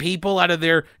 10 people out of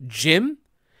their gym?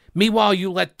 Meanwhile,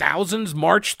 you let thousands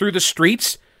march through the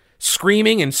streets,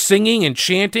 screaming and singing and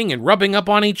chanting and rubbing up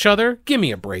on each other? Give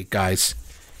me a break, guys.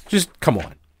 Just come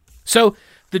on. So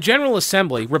the General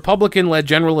Assembly, Republican-led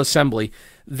General Assembly,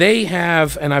 they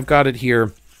have, and I've got it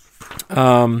here,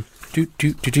 that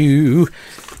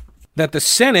the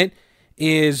Senate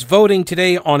is voting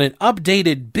today on an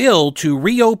updated bill to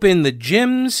reopen the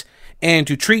gyms and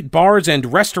to treat bars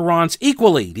and restaurants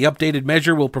equally. The updated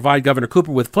measure will provide Governor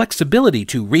Cooper with flexibility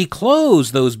to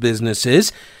reclose those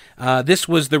businesses. This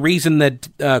was the reason that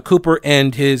Cooper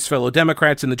and his fellow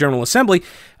Democrats in the General Assembly,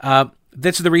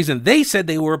 that's the reason they said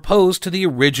they were opposed to the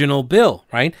original bill,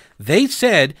 right? They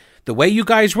said, the way you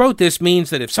guys wrote this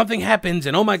means that if something happens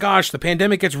and, oh my gosh, the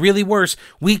pandemic gets really worse,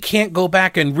 we can't go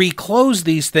back and reclose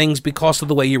these things because of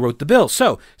the way you wrote the bill.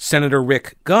 So Senator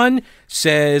Rick Gunn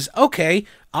says, okay,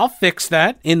 I'll fix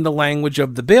that in the language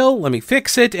of the bill. Let me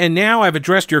fix it. And now I've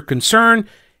addressed your concern,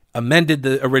 amended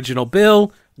the original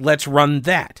bill. Let's run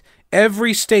that.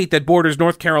 Every state that borders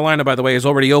North Carolina, by the way, has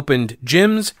already opened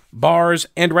gyms, bars,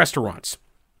 and restaurants.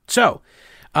 So,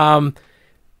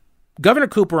 Governor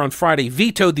Cooper on Friday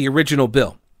vetoed the original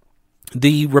bill.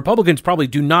 The Republicans probably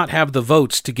do not have the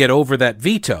votes to get over that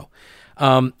veto.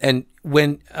 And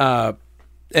when the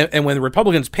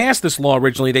Republicans passed this law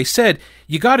originally, they said,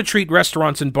 you got to treat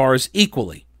restaurants and bars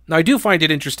equally. Now, I do find it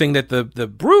interesting that the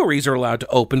breweries are allowed to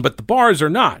open, but the bars are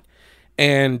not.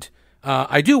 And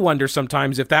I do wonder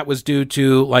sometimes if that was due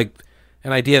to like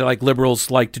an idea like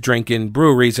liberals like to drink in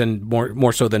breweries and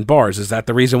more so than bars. Is that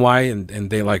the reason why? And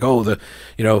they like, all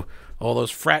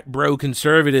those frat bro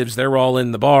conservatives, they're all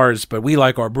in the bars, but we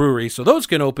like our breweries, so those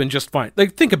can open just fine.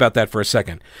 Like, think about that for a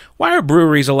second. Why are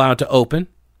breweries allowed to open,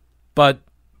 but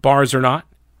bars are not?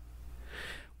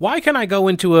 Why can I go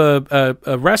into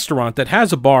a restaurant that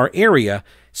has a bar area,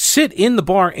 sit in the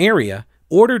bar area,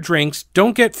 order drinks,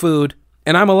 don't get food,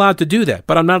 and I'm allowed to do that,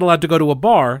 but I'm not allowed to go to a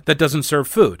bar that doesn't serve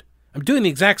food? I'm doing the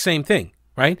exact same thing,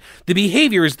 right? The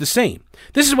behavior is the same.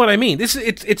 This is what I mean.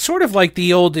 It's sort of like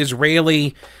the old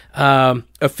Israeli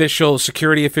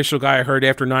security official guy I heard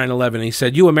after 9/11. He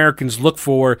said, you Americans look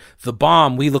for the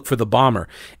bomb, we look for the bomber.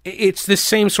 It's this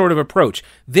same sort of approach.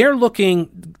 They're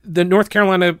looking, the North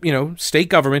Carolina, state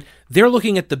government, they're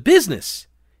looking at the business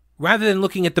rather than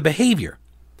looking at the behavior.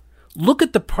 Look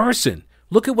at the person.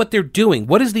 Look at what they're doing.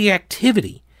 What is the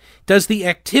activity? Does the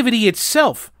activity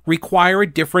itself require a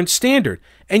different standard?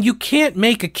 And you can't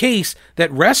make a case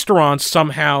that restaurants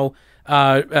somehow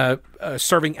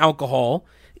serving alcohol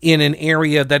in an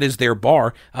area that is their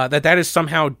bar, that is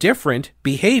somehow different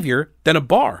behavior than a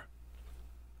bar,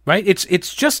 right?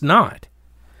 It's just not.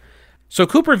 So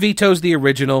Cooper vetoes the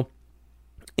original,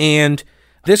 and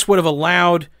this would have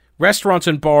allowed restaurants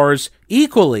and bars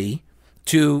equally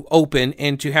to open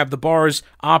and to have the bars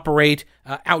operate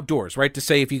outdoors, right? To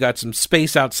say if you got some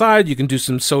space outside, you can do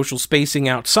some social spacing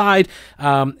outside.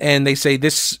 And they say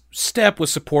this step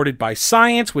was supported by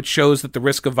science, which shows that the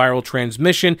risk of viral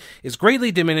transmission is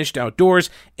greatly diminished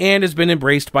outdoors and has been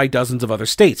embraced by dozens of other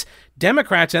states.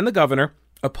 Democrats and the governor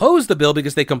opposed the bill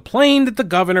because they complained that the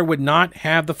governor would not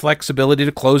have the flexibility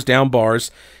to close down bars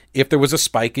if there was a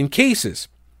spike in cases.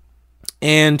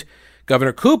 And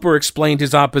Governor Cooper explained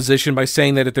his opposition by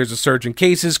saying that if there's a surge in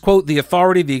cases, quote, the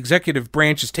authority of the executive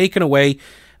branch is taken away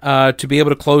to be able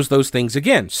to close those things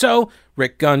again. So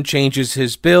Rick Gunn changes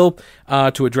his bill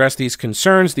to address these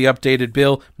concerns. The updated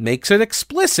bill makes it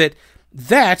explicit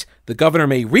that the governor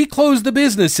may reclose the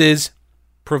businesses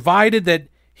provided that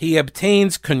he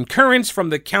obtains concurrence from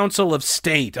the Council of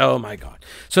State. Oh, my God.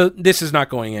 So this is not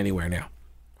going anywhere now,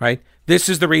 right? This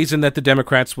is the reason that the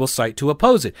Democrats will cite to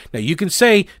oppose it. Now, you can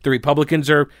say the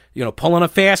Republicans are, pulling a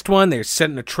fast one. They're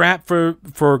setting a trap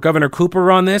for Governor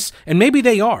Cooper on this, and maybe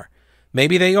they are.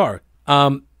 Maybe they are.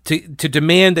 To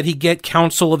demand that he get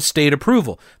Council of State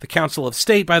approval. The Council of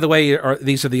State, by the way,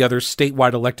 these are the other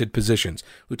statewide elected positions: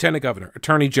 Lieutenant Governor,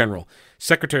 Attorney General,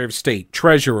 Secretary of State,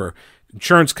 Treasurer,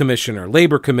 Insurance Commissioner,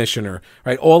 Labor Commissioner,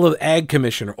 right? All of Ag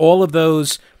Commissioner, all of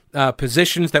those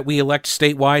positions that we elect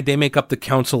statewide, they make up the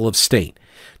Council of State.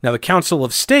 Now, the Council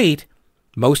of State,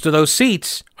 most of those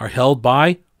seats are held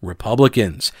by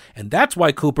Republicans. And that's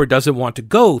why Cooper doesn't want to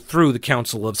go through the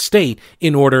Council of State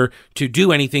in order to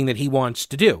do anything that he wants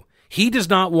to do. He does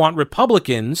not want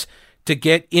Republicans to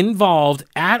get involved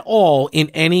at all in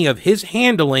any of his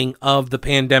handling of the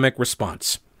pandemic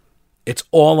response. It's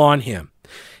all on him.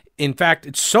 In fact,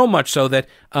 it's so much so that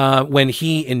when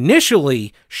he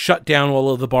initially shut down all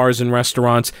of the bars and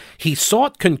restaurants, he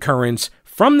sought concurrence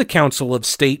from the Council of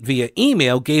State via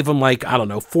email, gave him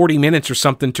 40 minutes or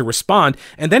something to respond,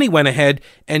 and then he went ahead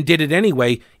and did it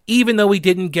anyway, even though he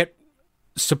didn't get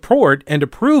support and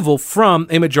approval from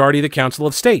a majority of the Council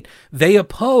of State. They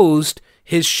opposed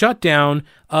his shutdown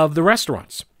of the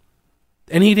restaurants,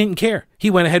 and he didn't care.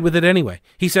 He went ahead with it anyway.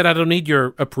 He said, I don't need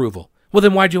your approval. Well,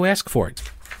 then why'd you ask for it?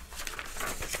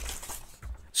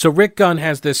 So Rick Gunn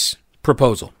has this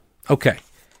proposal. Okay.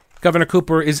 Governor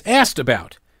Cooper is asked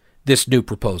about this new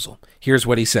proposal. Here's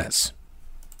what he says.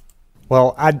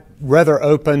 Well, I'd rather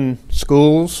open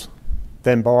schools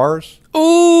than bars.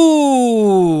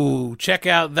 Ooh, check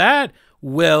out that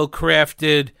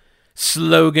well-crafted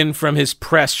slogan from his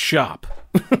press shop.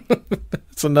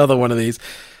 It's another one of these.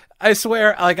 I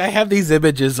swear, I have these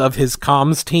images of his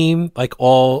comms team,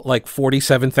 all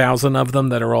 47,000 of them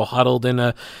that are all huddled in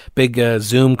a big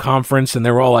Zoom conference, and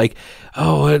they're all like,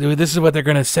 oh, this is what they're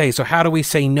going to say. So how do we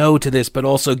say no to this, but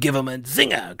also give them a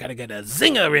zinger? Got to get a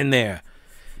zinger in there.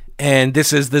 And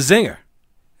this is the zinger.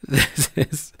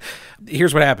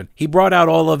 Here's what happened. He brought out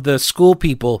all of the school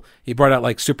people. He brought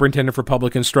out Superintendent for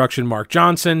Public Instruction, Mark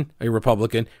Johnson, a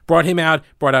Republican, brought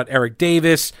out Eric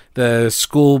Davis, the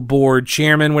school board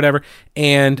chairman, whatever,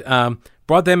 and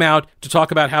brought them out to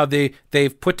talk about how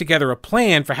they've put together a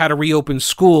plan for how to reopen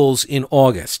schools in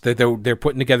August. They're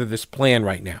putting together this plan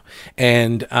right now,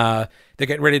 and they're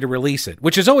getting ready to release it,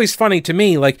 which is always funny to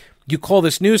me. You call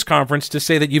this news conference to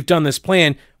say that you've done this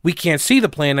plan. We can't see the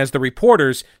plan as the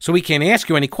reporters, so we can't ask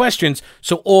you any questions.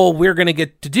 So all we're going to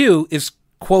get to do is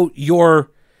quote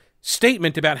your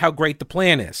statement about how great the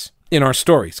plan is in our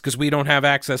stories, because we don't have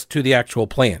access to the actual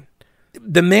plan.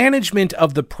 The management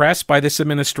of the press by this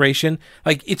administration,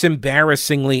 it's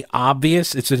embarrassingly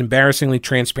obvious. It's embarrassingly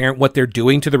transparent what they're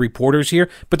doing to the reporters here,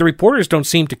 but the reporters don't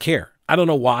seem to care. I don't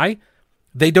know why.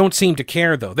 They don't seem to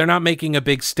care, though. They're not making a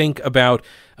big stink about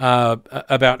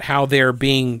how they're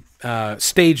being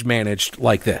stage managed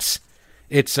like this.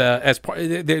 It's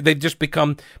they just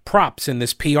become props in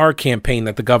this PR campaign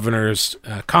that the governor's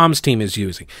comms team is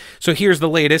using. So here's the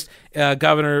latest.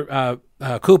 Governor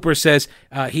Cooper says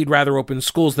he'd rather open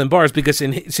schools than bars because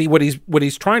what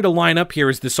he's trying to line up here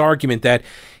is this argument that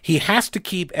he has to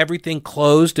keep everything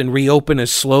closed and reopen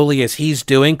as slowly as he's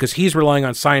doing because he's relying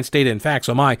on science, data, and facts.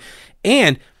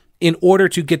 And in order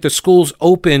to get the schools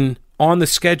open on the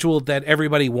schedule that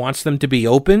everybody wants them to be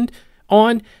opened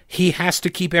on, he has to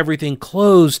keep everything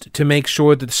closed to make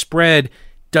sure that the spread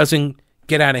doesn't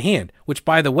get out of hand, which,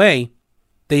 by the way,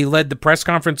 they led the press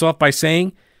conference off by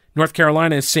saying North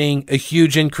Carolina is seeing a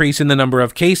huge increase in the number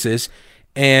of cases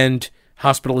and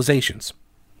hospitalizations.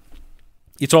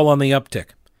 It's all on the uptick.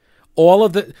 All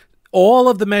of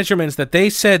the measurements that they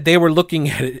said they were looking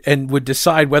at it and would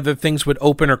decide whether things would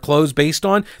open or close based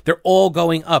on, they're all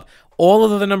going up. All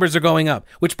of the numbers are going up,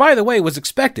 which, by the way, was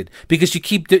expected because you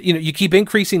keep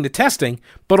increasing the testing,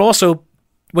 but also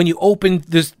when you open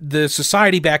the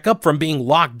society back up from being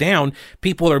locked down,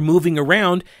 people are moving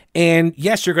around, and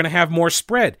yes, you're going to have more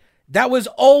spread. That was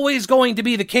always going to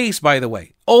be the case, by the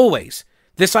way, always.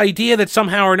 This idea that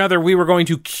somehow or another we were going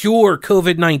to cure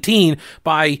COVID-19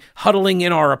 by huddling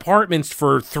in our apartments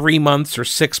for 3 months or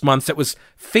 6 months, that was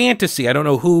fantasy. I don't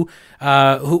know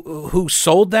who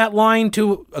sold that line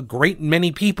to a great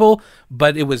many people,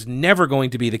 but it was never going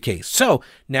to be the case. So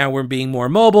now we're being more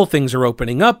mobile, things are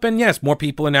opening up, and yes, more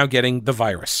people are now getting the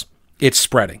virus. It's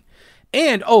spreading.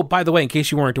 And, oh, by the way, in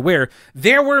case you weren't aware,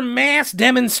 there were mass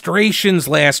demonstrations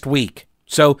last week.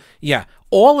 So, yeah,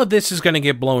 all of this is going to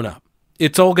get blown up.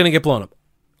 It's all going to get blown up.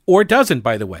 Or it doesn't,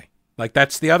 by the way.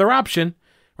 That's the other option,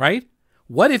 right?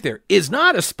 What if there is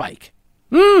not a spike?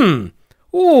 Ooh,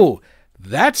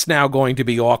 that's now going to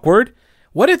be awkward.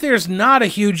 What if there's not a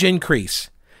huge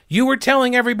increase? You were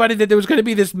telling everybody that there was going to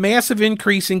be this massive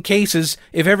increase in cases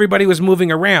if everybody was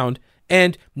moving around,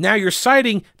 and now you're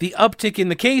citing the uptick in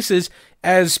the cases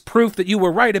as proof that you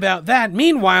were right about that.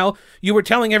 Meanwhile, you were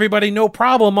telling everybody no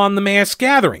problem on the mass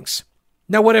gatherings.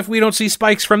 Now, what if we don't see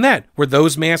spikes from that? Were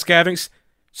those mass gatherings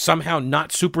somehow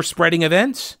not super spreading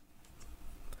events?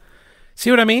 See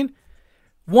what I mean?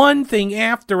 One thing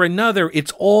after another,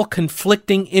 it's all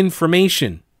conflicting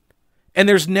information. And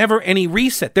there's never any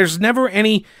reset.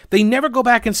 They never go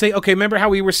back and say, okay, remember how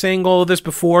we were saying all of this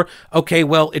before? Okay,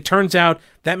 well, it turns out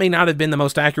that may not have been the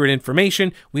most accurate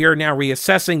information. We are now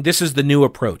reassessing. This is the new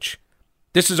approach.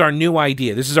 This is our new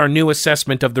idea. This is our new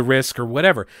assessment of the risk or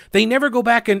whatever. They never go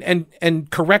back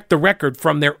and correct the record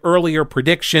from their earlier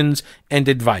predictions and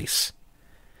advice.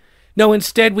 No,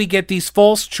 instead we get these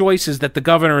false choices that the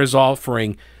governor is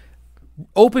offering.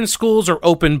 Open schools or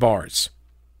open bars.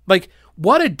 Like,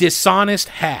 what a dishonest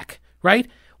hack, right?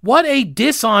 What a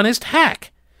dishonest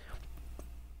hack.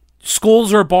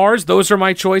 Schools or bars, those are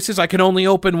my choices. I can only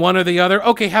open one or the other.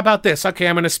 Okay, how about this? Okay,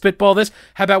 I'm going to spitball this.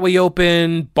 How about we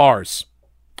open bars?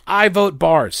 I vote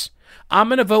bars. I'm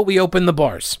going to vote we open the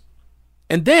bars.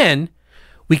 And then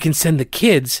we can send the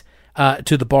kids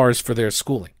to the bars for their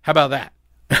schooling. How about that?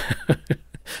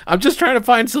 I'm just trying to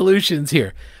find solutions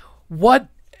here. What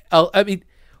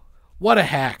a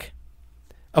hack.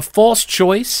 A false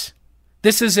choice.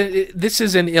 This is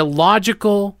an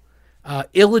illogical,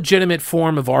 illegitimate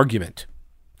form of argument,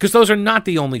 because those are not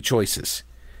the only choices.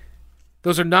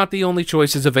 Those are not the only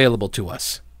choices available to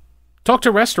us. Talk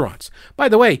to restaurants. By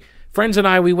the way, friends and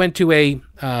I, we went to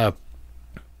an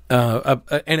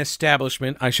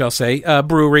establishment, I shall say, a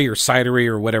brewery or cidery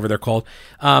or whatever they're called,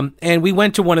 and we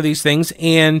went to one of these things,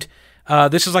 and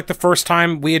this is like the first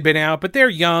time we had been out, but they're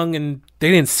young and they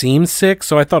didn't seem sick,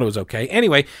 so I thought it was okay.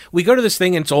 Anyway, we go to this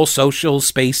thing and it's all social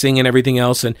spacing and everything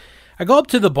else, and I go up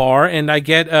to the bar and I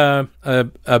get a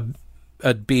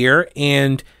beer,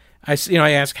 and I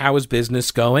ask how is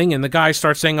business going, and the guy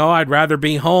starts saying, "Oh, I'd rather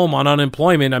be home on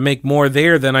unemployment. I make more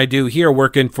there than I do here,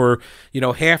 working for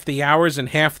half the hours and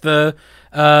half the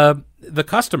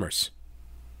customers."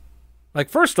 Like,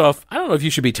 first off, I don't know if you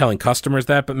should be telling customers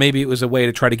that, but maybe it was a way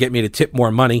to try to get me to tip more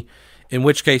money, in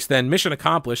which case then mission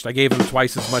accomplished. I gave them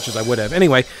twice as much as I would have.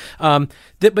 Anyway,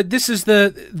 but this is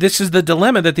the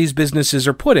dilemma that these businesses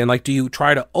are put in. Like, do you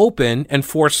try to open and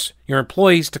force your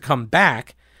employees to come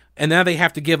back, and now they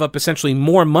have to give up essentially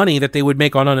more money that they would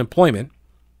make on unemployment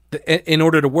in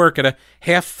order to work at a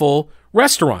half-full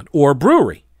restaurant or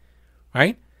brewery,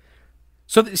 right?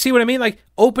 So see what I mean? Like,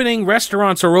 opening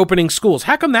restaurants or opening schools.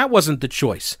 How come that wasn't the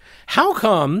choice? How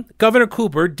come Governor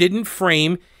Cooper didn't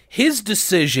frame his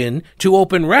decision to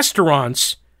open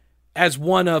restaurants as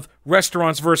one of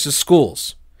restaurants versus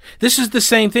schools? This is the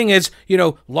same thing as,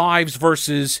 lives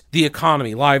versus the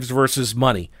economy, lives versus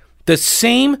money. The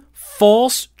same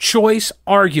false choice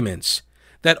arguments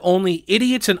that only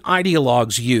idiots and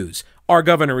ideologues use, our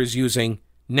governor is using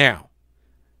now.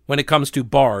 When it comes to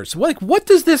bars. Like, what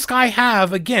does this guy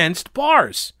have against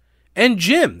bars and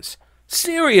gyms?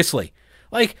 Seriously.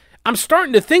 Like, I'm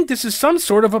starting to think this is some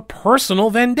sort of a personal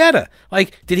vendetta.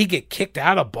 Like, did he get kicked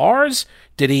out of bars?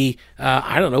 Did he,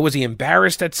 I don't know, was he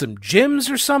embarrassed at some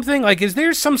gyms or something? Like, is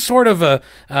there some sort of a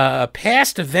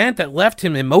past event that left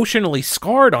him emotionally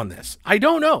scarred on this? I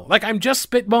don't know. Like, I'm just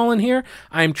spitballing here.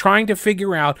 I'm trying to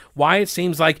figure out why it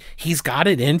seems like he's got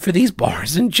it in for these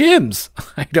bars and gyms.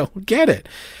 I don't get it.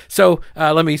 So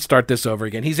let me start this over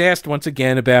again. He's asked once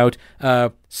again about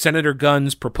Senator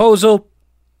Gunn's proposal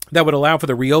that would allow for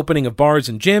the reopening of bars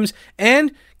and gyms,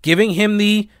 and giving him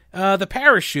the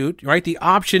parachute, right? The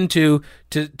option to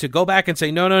go back and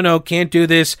say, no, can't do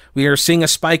this. We are seeing a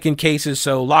spike in cases,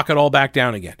 so lock it all back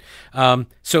down again.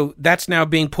 So that's now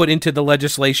being put into the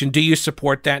legislation. Do you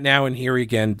support that now? And here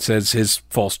again says his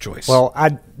false choice. Well,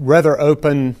 I'd rather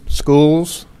open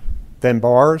schools than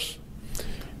bars.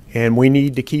 And we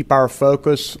need to keep our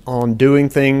focus on doing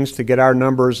things to get our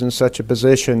numbers in such a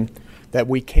position that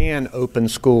we can open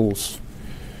schools.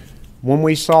 When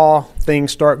we saw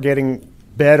things start getting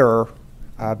better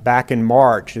back in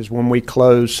March is when we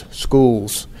closed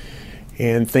schools,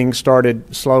 and things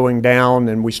started slowing down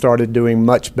and we started doing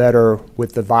much better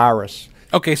with the virus.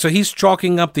 Okay, so he's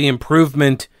chalking up the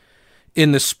improvement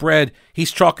in the spread.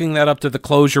 He's chalking that up to the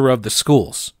closure of the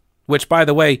schools, which, by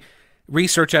the way,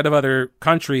 research out of other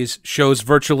countries shows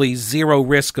virtually zero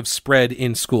risk of spread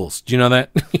in schools. Do you know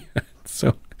that?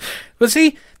 But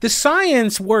see, the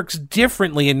science works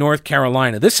differently in North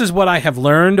Carolina. This is what I have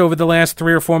learned over the last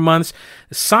 3 or 4 months.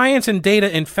 Science and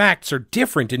data and facts are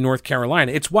different in North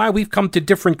Carolina. It's why we've come to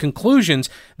different conclusions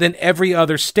than every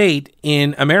other state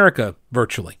in America,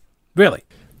 virtually. Really.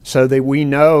 So that we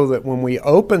know that when we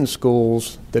open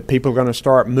schools, that people are going to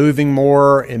start moving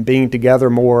more and being together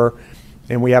more,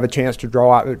 and we have a chance to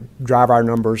drive our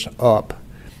numbers up.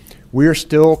 We're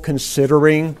still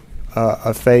considering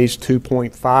a phase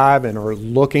 2.5 and are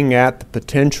looking at the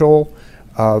potential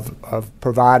of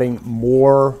providing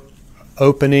more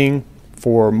opening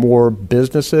for more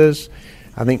businesses.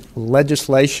 I think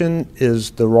legislation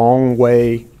is the wrong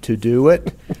way to do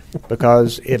it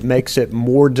because it makes it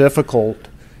more difficult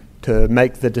to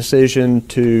make the decision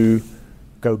to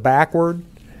go backward.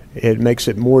 It makes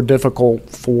it more difficult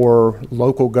for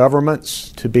local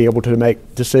governments to be able to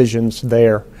make decisions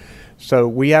there. So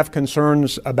we have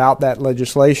concerns about that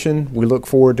legislation. We look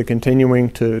forward to continuing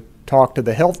to talk to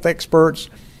the health experts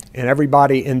and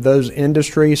everybody in those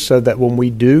industries so that when we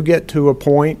do get to a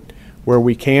point where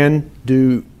we can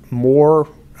do more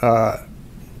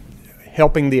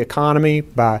helping the economy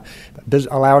by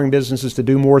allowing businesses to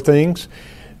do more things,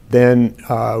 then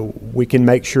we can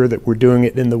make sure that we're doing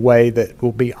it in the way that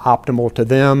will be optimal to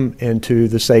them and to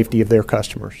the safety of their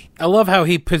customers. I love how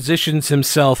he positions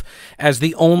himself as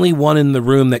the only one in the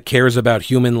room that cares about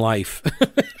human life.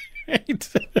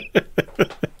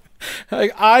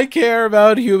 Like, I care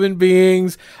about human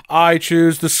beings. I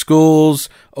choose the schools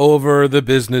over the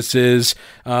businesses,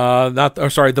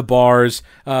 the bars.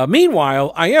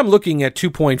 Meanwhile, I am looking at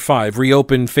 2.5,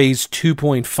 reopen phase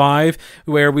 2.5,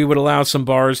 where we would allow some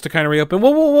bars to kind of reopen.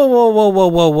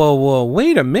 Whoa,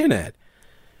 wait a minute.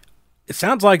 It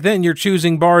sounds like then you're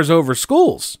choosing bars over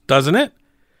schools, doesn't it?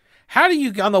 How do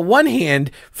you, on the one hand,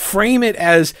 frame it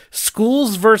as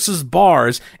schools versus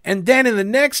bars, and then in the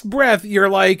next breath, you're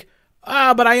like,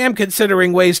 but I am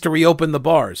considering ways to reopen the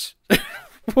bars.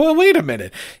 Well, wait a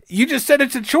minute. You just said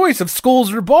it's a choice of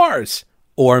schools or bars.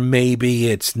 Or maybe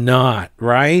it's not,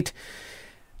 right?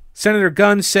 Senator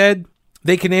Gunn said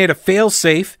they can add a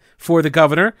fail-safe for the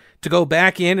governor to go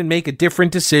back in and make a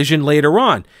different decision later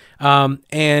on.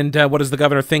 And what does the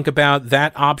governor think about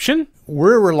that option?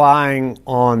 We're relying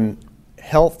on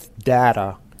health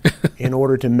data in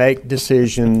order to make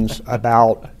decisions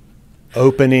about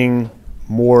opening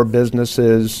more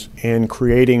businesses and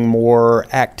creating more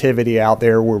activity out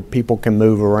there where people can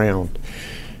move around.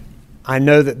 I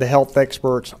know that the health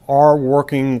experts are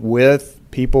working with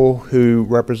people who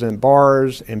represent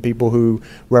bars and people who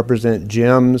represent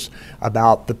gyms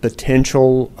about the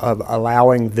potential of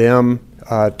allowing them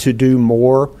to do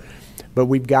more. But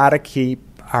we've got to keep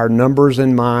our numbers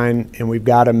in mind, and we've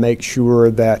got to make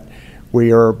sure that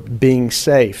we are being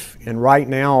safe. And right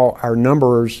now, our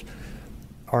numbers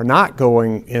are not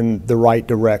going in the right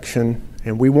direction,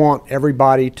 and we want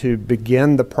everybody to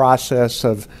begin the process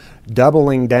of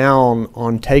doubling down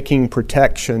on taking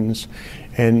protections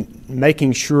and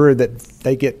making sure that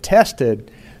they get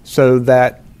tested so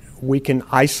that we can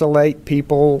isolate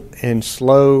people and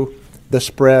slow the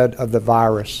spread of the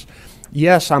virus.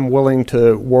 Yes, I'm willing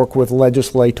to work with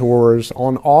legislators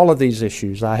on all of these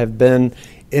issues. I have been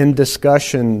in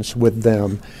discussions with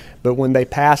them. But when they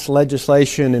pass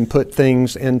legislation and put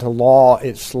things into law,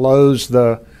 it slows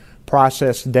the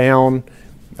process down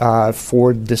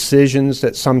for decisions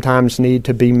that sometimes need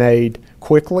to be made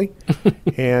quickly.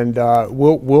 And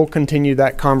we'll continue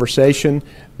that conversation.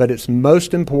 But it's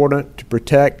most important to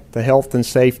protect the health and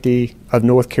safety of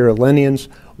North Carolinians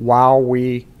while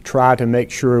we try to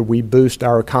make sure we boost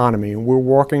our economy. And we're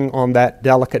working on that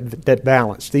delicate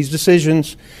balance. These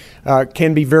decisions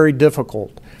can be very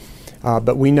difficult.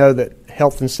 But we know that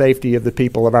health and safety of the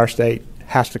people of our state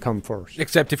has to come first.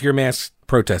 Except if you're mass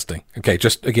protesting. Okay,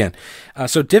 just again.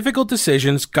 So difficult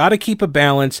decisions, got to keep a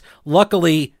balance.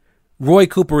 Luckily, Roy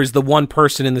Cooper is the one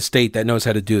person in the state that knows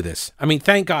how to do this. I mean,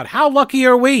 thank God. How lucky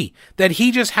are we that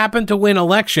he just happened to win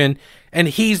election and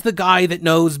he's the guy that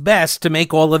knows best to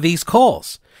make all of these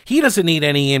calls. He doesn't need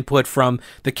any input from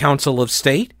the Council of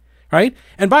State, right?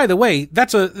 And by the way,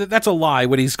 that's a lie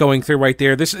what he's going through right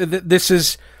there. This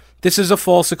is a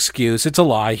false excuse. It's a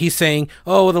lie. He's saying,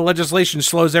 oh, the legislation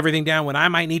slows everything down when I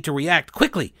might need to react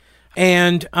quickly.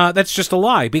 And that's just a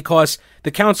lie because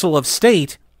the Council of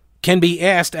State can be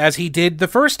asked, as he did the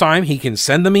first time. He can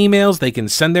send them emails, they can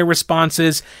send their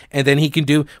responses, and then he can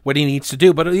do what he needs to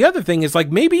do. But the other thing is,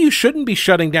 like, maybe you shouldn't be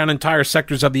shutting down entire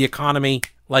sectors of the economy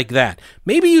like that.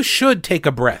 Maybe you should take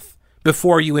a breath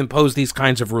before you impose these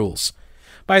kinds of rules.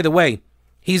 By the way,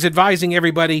 he's advising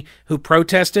everybody who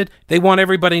protested, they want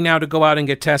everybody now to go out and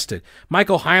get tested.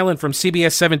 Michael Hyland from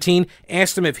CBS 17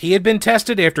 asked him if he had been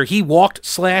tested after he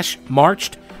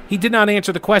walked/marched. He did not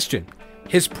answer the question.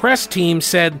 His press team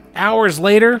said hours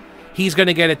later, he's going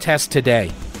to get a test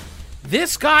today.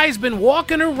 This guy's been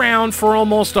walking around for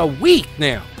almost a week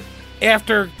now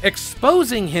after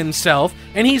exposing himself,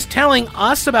 and he's telling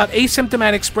us about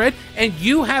asymptomatic spread, and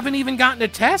you haven't even gotten a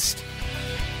test?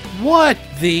 What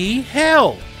the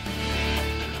hell?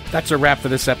 That's a wrap for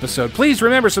this episode. Please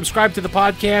remember, subscribe to the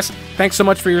podcast. Thanks so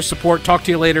much for your support. Talk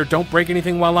to you later. Don't break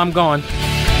anything while I'm gone.